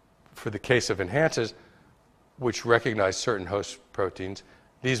 for the case of enhancers, which recognize certain host proteins,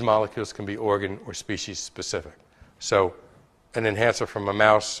 these molecules can be organ or species specific. So an enhancer from a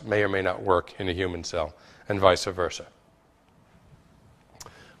mouse may or may not work in a human cell, and vice versa.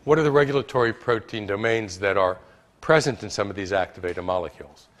 What are the regulatory protein domains that are present in some of these activator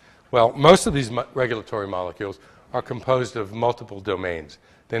molecules? Well, most of these regulatory molecules are composed of multiple domains.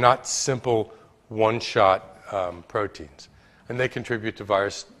 They're not simple one-shot proteins. And they contribute to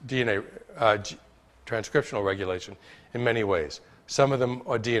virus DNA transcriptional regulation in many ways. Some of them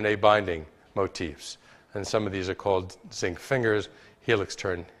are DNA binding motifs, and some of these are called zinc fingers, helix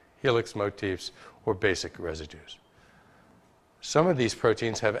turn helix motifs, or basic residues. Some of these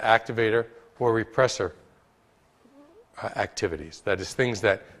proteins have activator or repressor activities. That is, things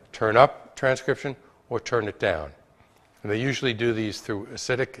that turn up transcription or turn it down. And they usually do these through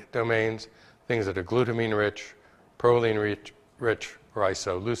acidic domains, things that are glutamine-rich, proline-rich, or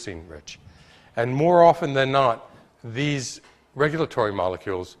isoleucine-rich. And more often than not, these regulatory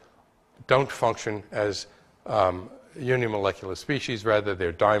molecules don't function as unimolecular species. Rather,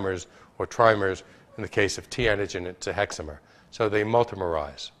 they're dimers or trimers. In the case of T antigen, it's a hexamer. So they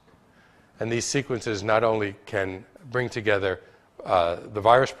multimerize. And these sequences not only can bring together the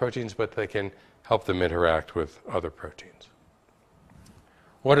virus proteins, but they can help them interact with other proteins.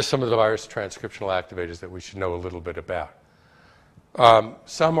 What are some of the virus transcriptional activators that we should know a little bit about?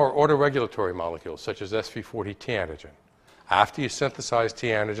 Some are autoregulatory molecules, such as SV40 T antigen. After you synthesize T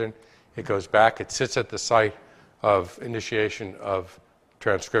antigen, it goes back, it sits at the site of initiation of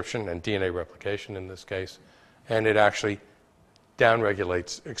transcription and DNA replication in this case, and it actually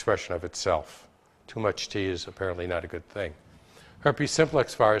downregulates expression of itself. Too much T is apparently not a good thing. Herpes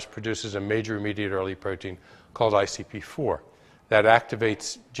simplex virus produces a major immediate early protein called ICP4 that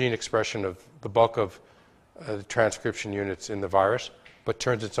activates gene expression of the bulk of the transcription units in the virus, but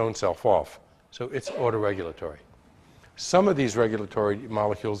turns its own self off. So it's autoregulatory. Some of these regulatory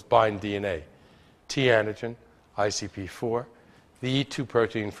molecules bind DNA. T antigen, ICP4, the E2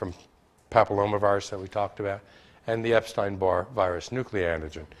 protein from papillomavirus that we talked about, and the Epstein-Barr virus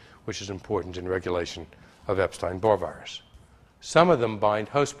nucleantigen, which is important in regulation of Epstein-Barr virus. Some of them bind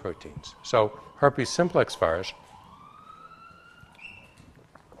host proteins. So herpes simplex virus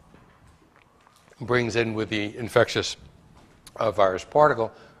brings in with the infectious virus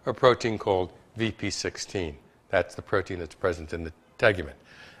particle a protein called VP16. That's the protein that's present in the tegument.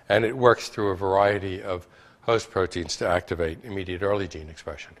 And it works through a variety of host proteins to activate immediate early gene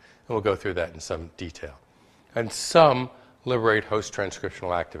expression. And we'll go through that in some detail. And some liberate host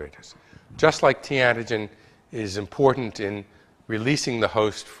transcriptional activators. Just like T antigen is important in releasing the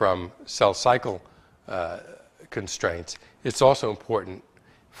host from cell cycle constraints, it's also important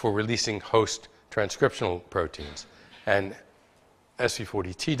for releasing host transcriptional proteins. And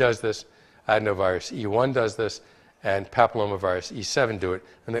SV40T does this, adenovirus E1 does this, and papillomavirus E7 do it.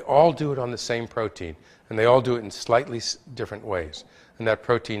 And they all do it on the same protein, and they all do it in slightly different ways. And that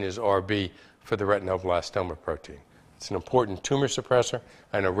protein is RB for the retinoblastoma protein. It's an important tumor suppressor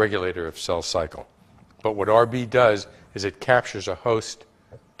and a regulator of cell cycle. But what RB does is it captures a host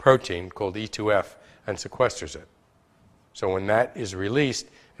protein called E2F and sequesters it. So when that is released,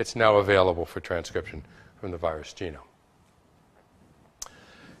 it's now available for transcription from the virus genome.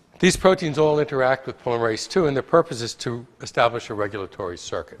 These proteins all interact with polymerase II, and their purpose is to establish a regulatory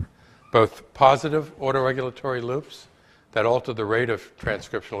circuit. Both positive autoregulatory loops that alter the rate of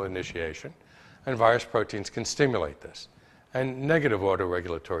transcriptional initiation, and virus proteins can stimulate this, and negative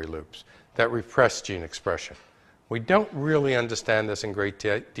autoregulatory loops that repress gene expression. We don't really understand this in great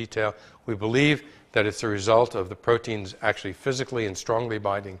detail. We believe that it's a result of the proteins actually physically and strongly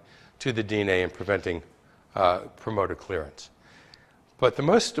binding to the DNA and preventing promoter clearance. But the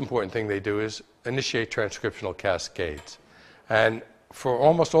most important thing they do is initiate transcriptional cascades. And for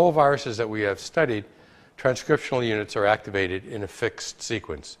almost all viruses that we have studied, transcriptional units are activated in a fixed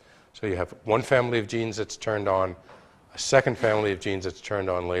sequence. So you have one family of genes that's turned on, a second family of genes that's turned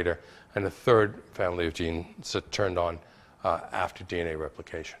on later, and a third family of genes that's turned on after DNA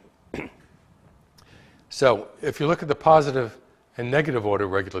replication. So if you look at the positive and negative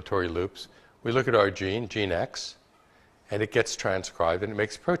autoregulatory loops, we look at our gene, gene X, and it gets transcribed and it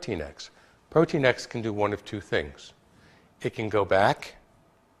makes protein X. Protein X can do one of two things. It can go back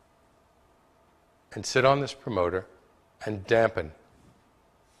and sit on this promoter and dampen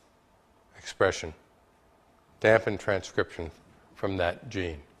expression, dampen transcription from that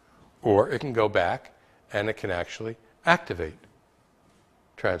gene. Or it can go back and it can actually activate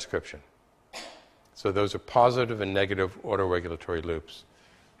transcription. So those are positive and negative autoregulatory loops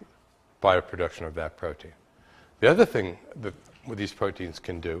by a production of that protein. The other thing that these proteins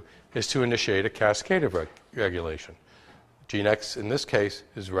can do is to initiate a cascade of regulation. Gene X, in this case,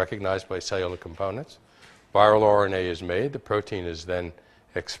 is recognized by cellular components. Viral RNA is made. The protein is then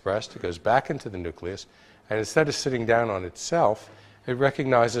expressed. It goes back into the nucleus. And instead of sitting down on itself, it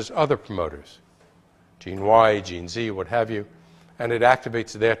recognizes other promoters, gene Y, gene Z, what have you, and it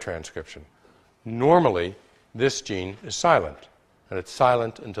activates their transcription. Normally, this gene is silent, and it's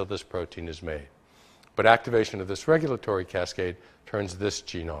silent until this protein is made. But activation of this regulatory cascade turns this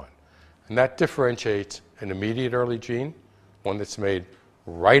gene on. And that differentiates an immediate early gene, one that's made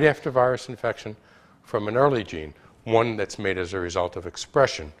right after virus infection, from an early gene, one that's made as a result of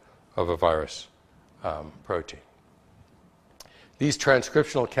expression of a virus protein. These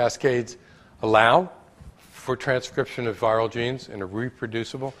transcriptional cascades allow for transcription of viral genes in a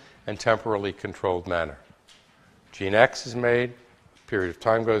reproducible and temporally controlled manner. Gene X is made, a period of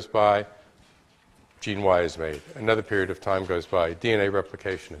time goes by, gene Y is made, another period of time goes by, DNA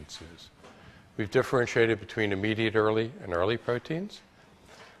replication ensues. We've differentiated between immediate early and early proteins.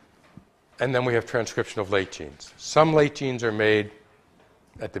 And then we have transcription of late genes. Some late genes are made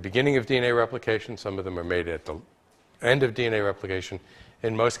at the beginning of DNA replication. Some of them are made at the end of DNA replication.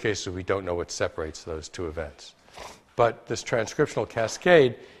 In most cases, we don't know what separates those two events. But this transcriptional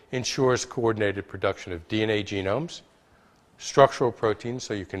cascade ensures coordinated production of DNA genomes, structural proteins,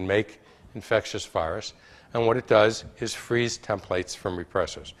 so you can make infectious virus. And what it does is freeze templates from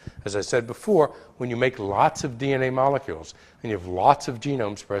repressors. As I said before, when you make lots of DNA molecules and you have lots of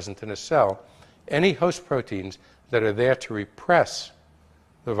genomes present in a cell, any host proteins that are there to repress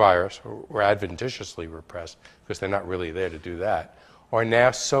the virus, or adventitiously repress, because they're not really there to do that, are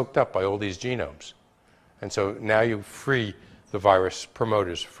now soaked up by all these genomes. And so now you free the virus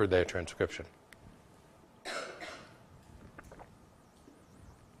promoters for their transcription.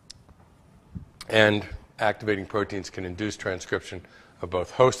 And activating proteins can induce transcription of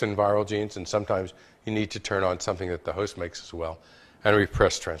both host and viral genes, and sometimes you need to turn on something that the host makes as well and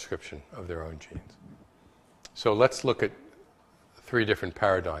repress transcription of their own genes. So let's look at 3 different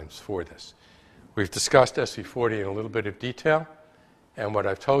paradigms for this. We've discussed SV40 in a little bit of detail, and what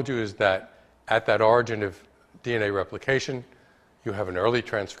I've told you is that at that origin of DNA replication, you have an early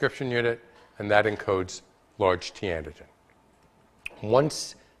transcription unit, and that encodes large T antigen.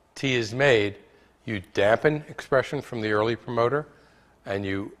 Once T is made, you dampen expression from the early promoter, and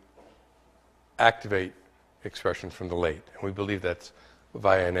you activate expression from the late. And we believe that's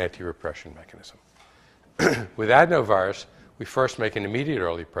via an anti-repression mechanism. With adenovirus, we first make an immediate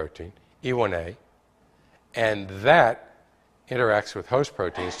early protein, E1A, and that interacts with host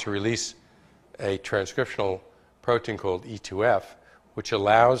proteins to release a transcriptional protein called E2F, which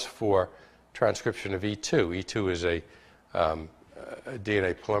allows for transcription of E2. E2 is a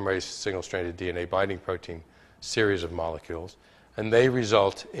DNA polymerase, single-stranded DNA binding protein series of molecules, and they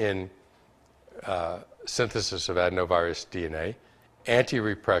result in synthesis of adenovirus DNA,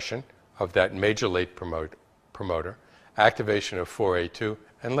 anti-repression of that major late promoter, activation of 4A2,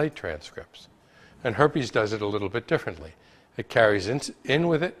 and late transcripts. And herpes does it a little bit differently. It carries in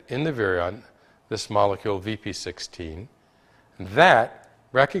with it, in the virion, this molecule VP16. And that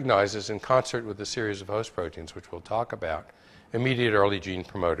recognizes, in concert with a series of host proteins, which we'll talk about, immediate early gene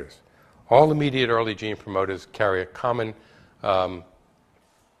promoters. All immediate early gene promoters carry a common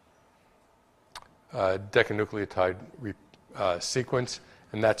decanucleotide sequence,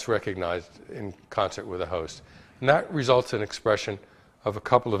 and that's recognized in concert with a host. And that results in expression of a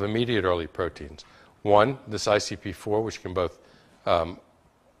couple of immediate early proteins. One, this ICP4, which can both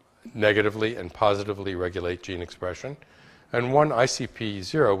negatively and positively regulate gene expression, and one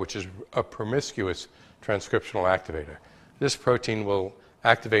ICP0, which is a promiscuous transcriptional activator. This protein will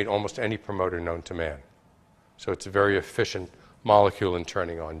activate almost any promoter known to man. So it's a very efficient molecule in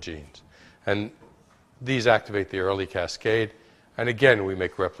turning on genes. And these activate the early cascade. And again, we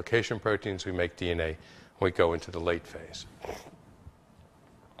make replication proteins, we make DNA, we go into the late phase.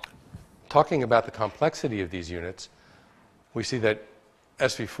 Talking about the complexity of these units, we see that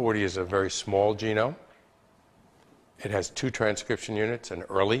SV40 is a very small genome. It has 2 transcription units, an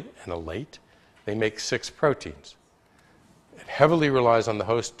early and a late. They make 6 proteins. It heavily relies on the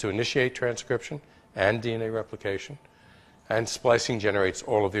host to initiate transcription and DNA replication, and splicing generates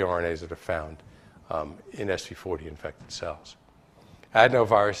all of the RNAs that are found in SV40 infected cells.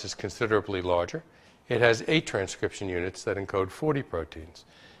 Adenovirus is considerably larger. It has 8 transcription units that encode 40 proteins.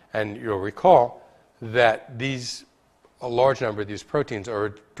 And you'll recall that a large number of these proteins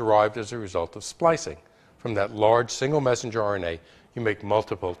are derived as a result of splicing. From that large single messenger RNA, you make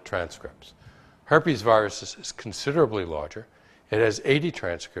multiple transcripts. Herpes virus is considerably larger. It has 80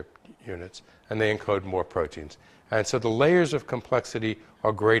 transcript units, and they encode more proteins. And so the layers of complexity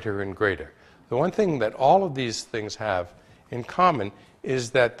are greater and greater. The one thing that all of these things have in common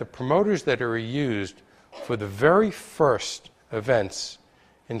is that the promoters that are used for the very first events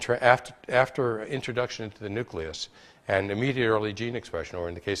after introduction into the nucleus and immediate early gene expression, or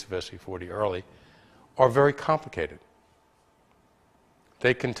in the case of SV40 early, are very complicated.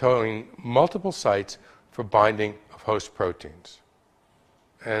 They contain multiple sites for binding of host proteins.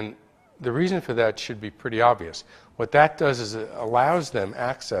 And the reason for that should be pretty obvious. What that does is it allows them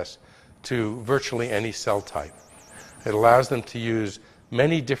access to virtually any cell type. It allows them to use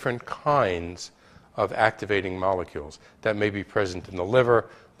many different kinds of activating molecules that may be present in the liver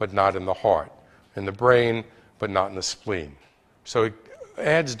but not in the heart, in the brain but not in the spleen. So it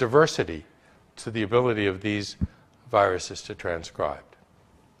adds diversity to the ability of these viruses to transcribe.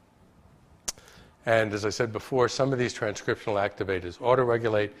 And as I said before, some of these transcriptional activators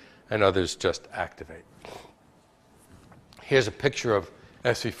autoregulate and others just activate. Here's a picture of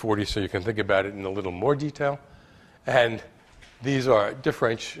SV40 so you can think about it in a little more detail. And these are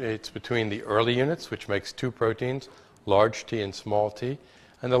differentiates between the early units, which makes two proteins, large T and small t,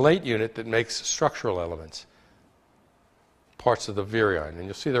 and the late unit that makes structural elements, parts of the virion. And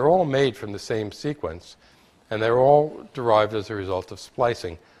you'll see they're all made from the same sequence, and they're all derived as a result of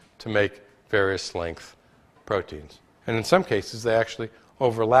splicing to make various length proteins. And in some cases, they actually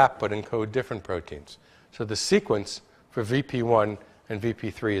overlap but encode different proteins. So the sequence for VP1 and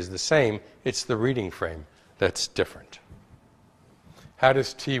VP3 is the same. It's the reading frame that's different. How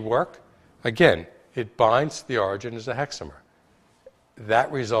does T work? Again, it binds to the origin as a hexamer.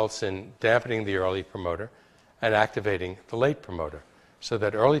 That results in dampening the early promoter and activating the late promoter so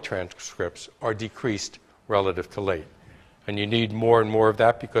that early transcripts are decreased relative to late. And you need more and more of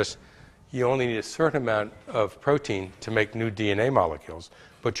that because you only need a certain amount of protein to make new DNA molecules,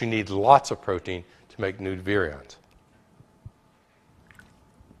 but you need lots of protein to make new virions.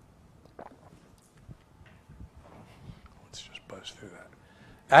 Let's just buzz through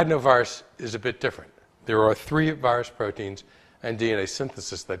that. Adenovirus is a bit different. There are 3 virus proteins and DNA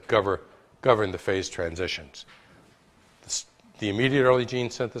synthesis that govern the phase transitions. The immediate early gene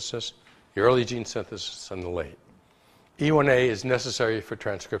synthesis, the early gene synthesis, and the late. E1A is necessary for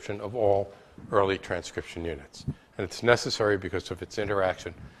transcription of all early transcription units, and it's necessary because of its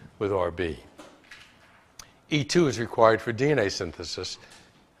interaction with RB. E2 is required for DNA synthesis,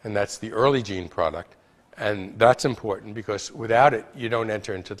 and that's the early gene product, and that's important because without it, you don't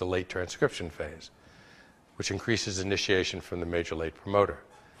enter into the late transcription phase, which increases initiation from the major late promoter.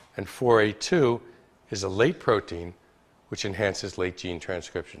 And 4A2 is a late protein which enhances late gene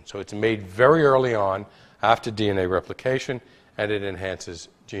transcription. So it's made very early on after DNA replication, and it enhances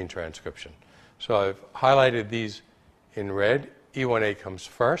gene transcription. So I've highlighted these in red. E1A comes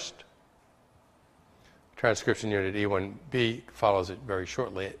first. Transcription unit E1B follows it very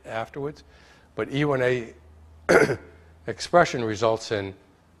shortly afterwards. But E1A expression results in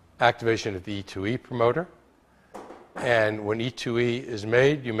activation of the E2E promoter. And when E2E is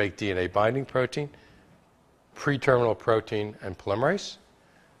made, you make DNA binding protein, pre-terminal protein, and polymerase.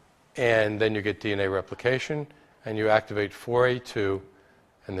 And then you get DNA replication, and you activate 4A2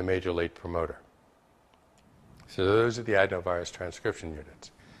 and the major late promoter. So those are the adenovirus transcription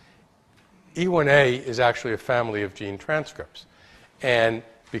units. E1A is actually a family of gene transcripts. And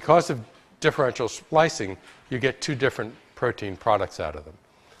because of differential splicing, you get 2 different protein products out of them.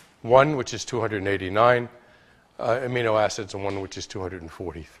 One which is 289 amino acids and one which is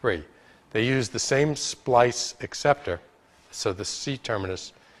 243. They use the same splice acceptor, so the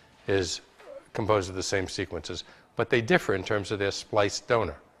C-terminus is composed of the same sequences, but they differ in terms of their splice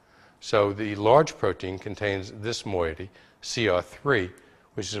donor. So the large protein contains this moiety, CR3,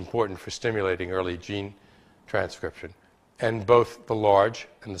 which is important for stimulating early gene transcription. And both the large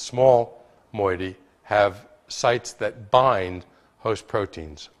and the small moiety have sites that bind host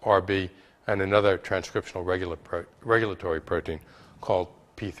proteins, RB, and another transcriptional regulatory protein called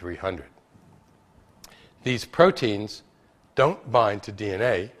P300. These proteins don't bind to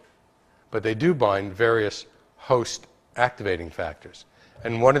DNA, but they do bind various host activating factors.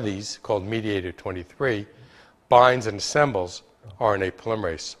 And one of these, called mediator 23, binds and assembles RNA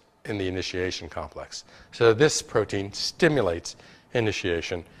polymerase in the initiation complex. So this protein stimulates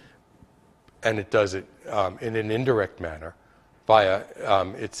initiation, and it does it in an indirect manner via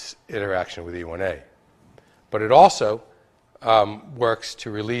its interaction with E1A. But it also works to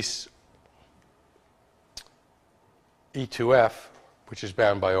release E2F, which is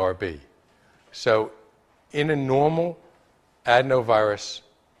bound by RB. So in a normal adenovirus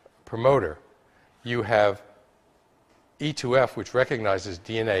promoter, you have E2F, which recognizes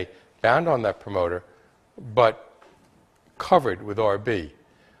DNA, bound on that promoter, but covered with RB.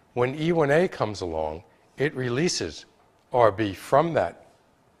 When E1A comes along, it releases RB from that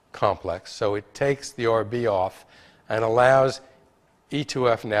complex, so it takes the RB off and allows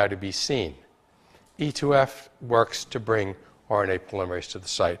E2F now to be seen. E2F works to bring RNA polymerase to the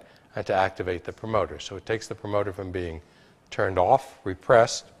site and to activate the promoter. So it takes the promoter from being turned off,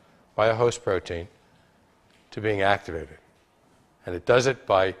 repressed by a host protein, to being activated. And it does it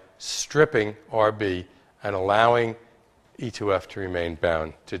by stripping RB and allowing E2F to remain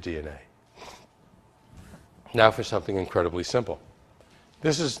bound to DNA. Now for something incredibly simple.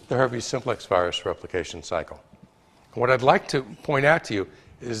 This is the herpes simplex virus replication cycle. What I'd like to point out to you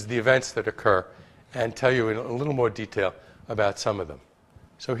is the events that occur and tell you in a little more detail about some of them.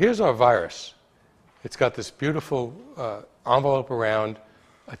 So here's our virus. It's got this beautiful envelope around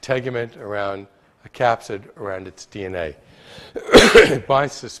a tegument, around a capsid, around its DNA. It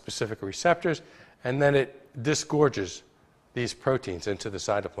binds to specific receptors, and then it disgorges these proteins into the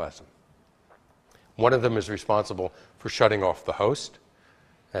cytoplasm. One of them is responsible for shutting off the host,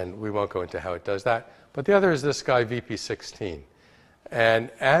 and we won't go into how it does that. But the other is this guy, VP16. And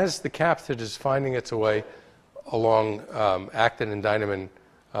as the capsid is finding its way along actin and dynamin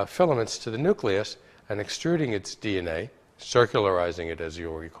filaments to the nucleus and extruding its DNA, circularizing it, as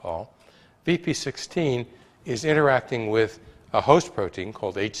you'll recall, VP16 is interacting with a host protein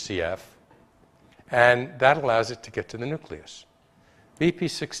called HCF, and that allows it to get to the nucleus.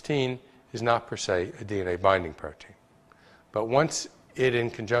 VP16 is not per se a DNA binding protein. But once it, in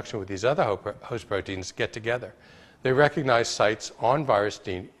conjunction with these other host proteins, get together, they recognize sites on virus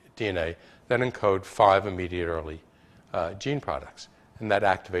DNA that encode 5 immediate early gene products, and that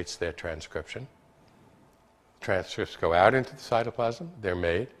activates their transcription. Transcripts go out into the cytoplasm, they're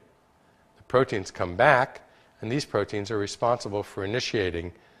made. The proteins come back, and these proteins are responsible for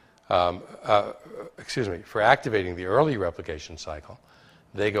initiating, for activating the early replication cycle.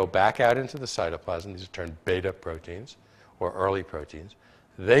 They go back out into the cytoplasm. These are termed beta proteins, or early proteins.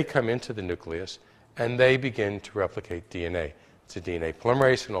 They come into the nucleus, and they begin to replicate DNA. It's a DNA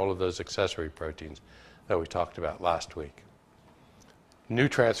polymerase and all of those accessory proteins that we talked about last week. New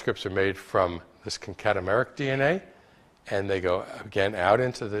transcripts are made from this concatenameric DNA, and they go again out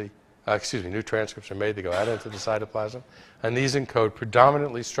into the, new transcripts are made, they go out into the cytoplasm, and these encode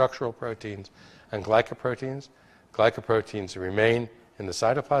predominantly structural proteins and glycoproteins. Glycoproteins remain in the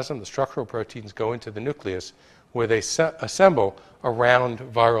cytoplasm. The structural proteins go into the nucleus, where they assemble around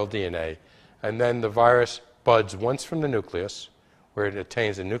viral DNA, and then the virus buds once from the nucleus, where it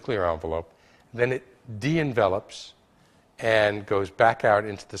attains a nuclear envelope, then it de-envelops and goes back out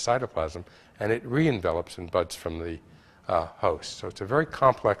into the cytoplasm, and it re-envelops and buds from the host. So it's a very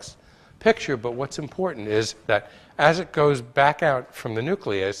complex picture, but what's important is that as it goes back out from the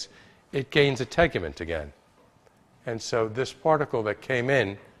nucleus, it gains a tegument again. And so this particle that came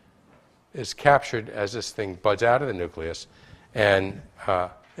in is captured as this thing buds out of the nucleus and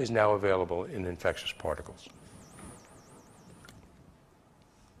is now available in infectious particles.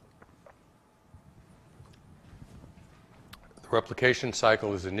 The replication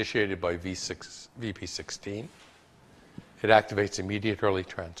cycle is initiated by VP16. It activates immediate early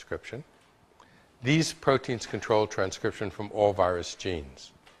transcription. These proteins control transcription from all virus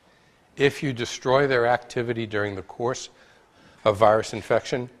genes. If you destroy their activity during the course of virus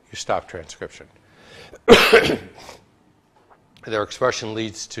infection, you stop transcription. Their expression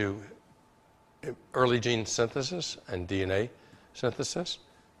leads to early gene synthesis and DNA synthesis,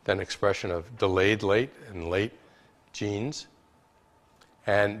 then expression of delayed late and late genes,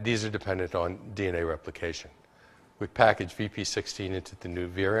 and these are dependent on DNA replication. We package VP16 into the new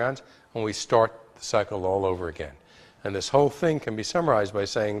virions, and we start the cycle all over again. And this whole thing can be summarized by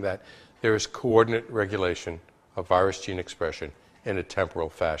saying that there is coordinate regulation of virus gene expression in a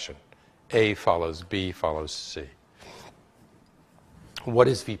temporal fashion. A follows B follows C. What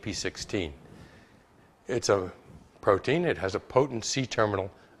is VP16? It's a protein. It has a potent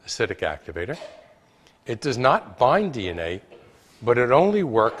C-terminal acidic activator. It does not bind DNA, but it only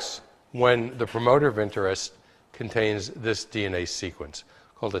works when the promoter of interest contains this DNA sequence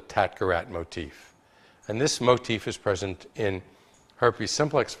called a Tat-Garat motif. And this motif is present in herpes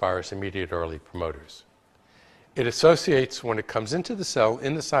simplex virus immediate early promoters. It associates, when it comes into the cell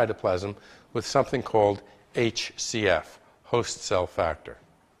in the cytoplasm, with something called HCF, host cell factor.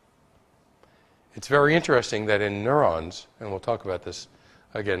 It's very interesting that in neurons, and we'll talk about this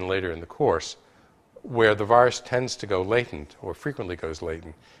again later in the course, where the virus tends to go latent, or frequently goes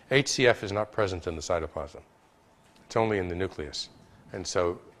latent, HCF is not present in the cytoplasm. It's only in the nucleus. And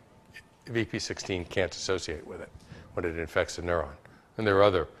so VP16 can't associate with it when it infects a neuron. And there are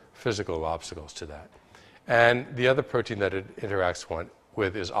other physical obstacles to that. And the other protein that it interacts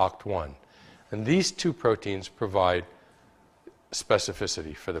with is OCT1. And these two proteins provide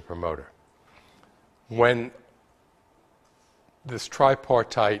specificity for the promoter. When this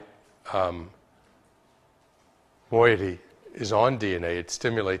tripartite moiety is on DNA, it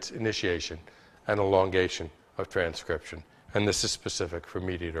stimulates initiation and elongation of transcription. And this is specific for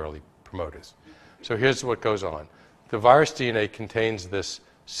immediate early promoters. So here's what goes on. The virus DNA contains this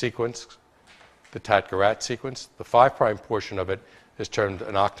sequence, the Tat-Garat sequence. The 5' portion of it is termed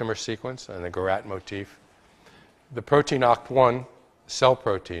an octamer sequence and a Garat motif. The protein OCT1, cell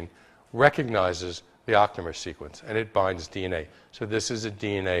protein, recognizes the octamer sequence, and it binds DNA. So this is a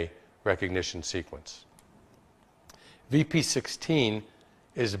DNA recognition sequence. VP16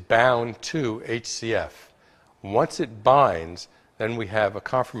 is bound to HCF. Once it binds, then we have a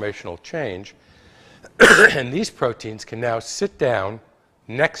conformational change, and these proteins can now sit down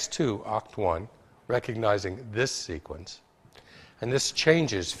next to OCT1, recognizing this sequence, and this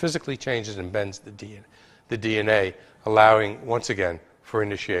changes, physically changes and bends the DNA, allowing, once again, for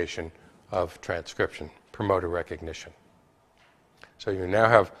initiation of transcription, promoter recognition. So you now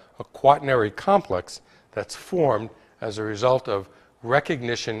have a quaternary complex that's formed as a result of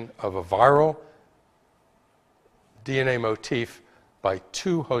recognition of a viral DNA motif by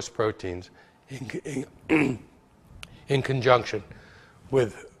two host proteins in conjunction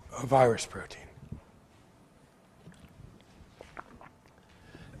with a virus protein.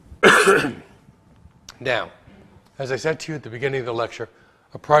 Now, as I said to you at the beginning of the lecture,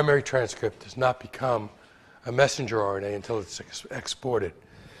 a primary transcript does not become a messenger RNA until it's exported.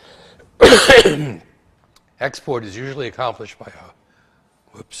 Export is usually accomplished by a,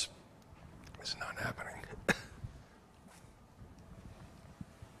 whoops, it's not happening.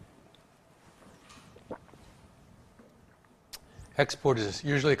 Export is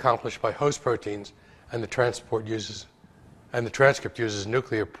usually accomplished by host proteins, and the transcript uses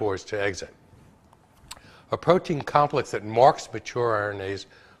nuclear pores to exit. A protein complex that marks mature RNAs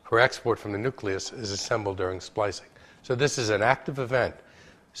for export from the nucleus is assembled during splicing. So this is an active event.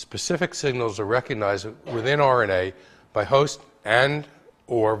 Specific signals are recognized within RNA by host and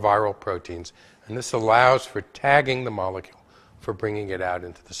or viral proteins, and this allows for tagging the molecule for bringing it out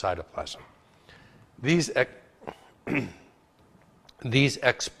into the cytoplasm. These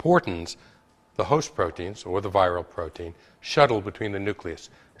exportins, the host proteins or the viral protein, shuttle between the nucleus.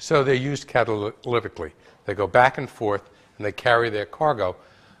 So they're used catalytically. They go back and forth, and they carry their cargo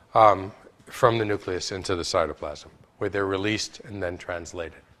from the nucleus into the cytoplasm, where they're released and then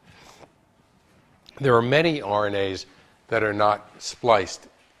translated. There are many RNAs that are not spliced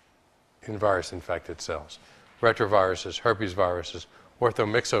in virus-infected cells. Retroviruses, herpes viruses,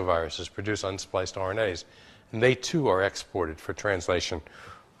 orthomyxoviruses produce unspliced RNAs, and they too are exported for translation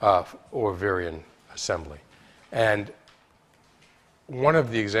or virion assembly. And one of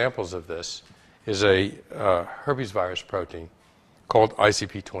the examples of this is a herpes virus protein called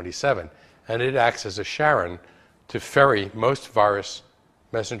ICP27, and it acts as a Sharon to ferry most virus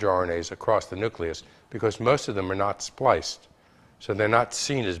messenger RNAs across the nucleus because most of them are not spliced. So they're not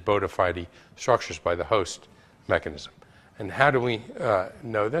seen as bona fide structures by the host mechanism. And how do we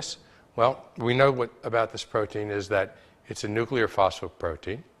know this? Well, we know what about this protein is that it's a nuclear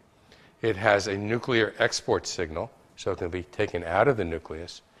phosphoprotein. It has a nuclear export signal, so it can be taken out of the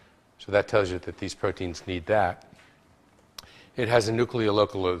nucleus. So that tells you that these proteins need that. It has a nuclear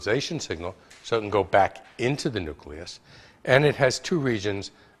localization signal, so it can go back into the nucleus. And it has two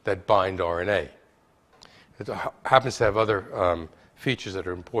regions that bind RNA. It happens to have other features that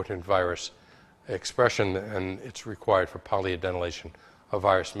are important in virus expression, and it's required for polyadenylation of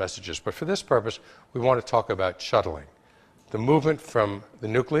virus messages. But for this purpose, we want to talk about shuttling. The movement from the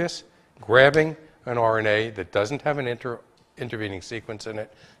nucleus, grabbing an RNA that doesn't have an intervening sequence in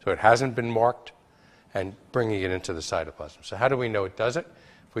it, so it hasn't been marked, and bringing it into the cytoplasm. So how do we know it does it?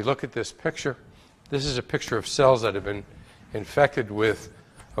 If we look at this picture, this is a picture of cells that have been infected with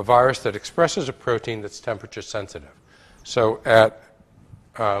a virus that expresses a protein that's temperature sensitive. So at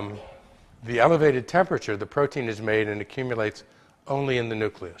the elevated temperature, the protein is made and accumulates only in the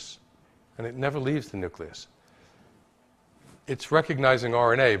nucleus, and it never leaves the nucleus. It's recognizing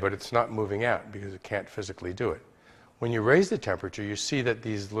RNA, but it's not moving out because it can't physically do it. When you raise the temperature, you see that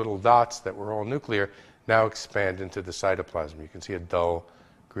these little dots that were all nuclear now expand into the cytoplasm. You can see a dull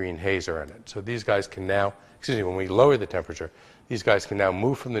green haze around it. So these guys can now, when we lower the temperature, these guys can now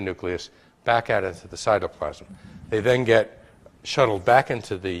move from the nucleus back out into the cytoplasm. They then get shuttled back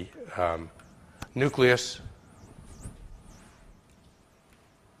into the nucleus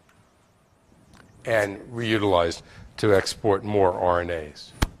and reutilized to export more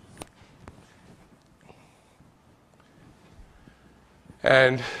RNAs.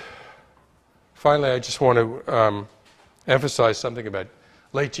 And finally, I just want to emphasize something about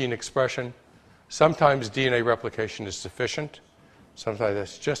late gene expression. Sometimes DNA replication is sufficient. Sometimes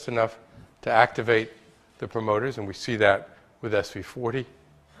that's just enough to activate the promoters, and we see that with SV40.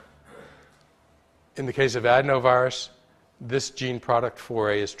 In the case of adenovirus, this gene product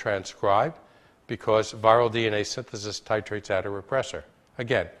 4A is transcribed because viral DNA synthesis titrates out a repressor.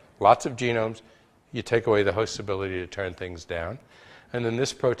 Again, lots of genomes. You take away the host's ability to turn things down. And then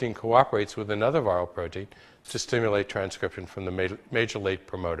this protein cooperates with another viral protein to stimulate transcription from the major late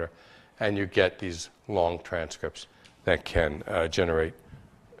promoter. And you get these long transcripts that can generate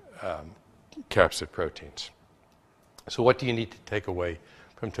capsid proteins. So what do you need to take away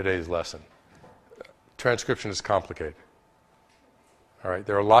from today's lesson? Transcription is complicated. All right,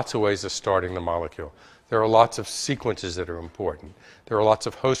 there are lots of ways of starting the molecule. There are lots of sequences that are important. There are lots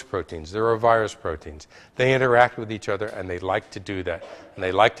of host proteins. There are virus proteins. They interact with each other, and they like to do that. And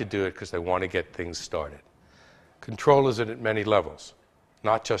they like to do it because they want to get things started. Control is at many levels,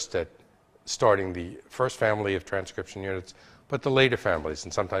 not just at starting the first family of transcription units, but the later families.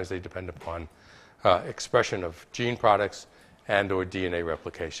 And sometimes they depend upon expression of gene products and or DNA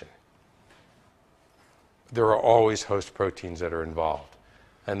replication. There are always host proteins that are involved,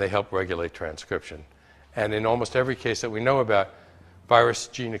 and they help regulate transcription. And in almost every case that we know about, virus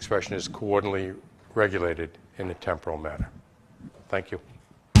gene expression is coordinately regulated in a temporal manner. Thank you.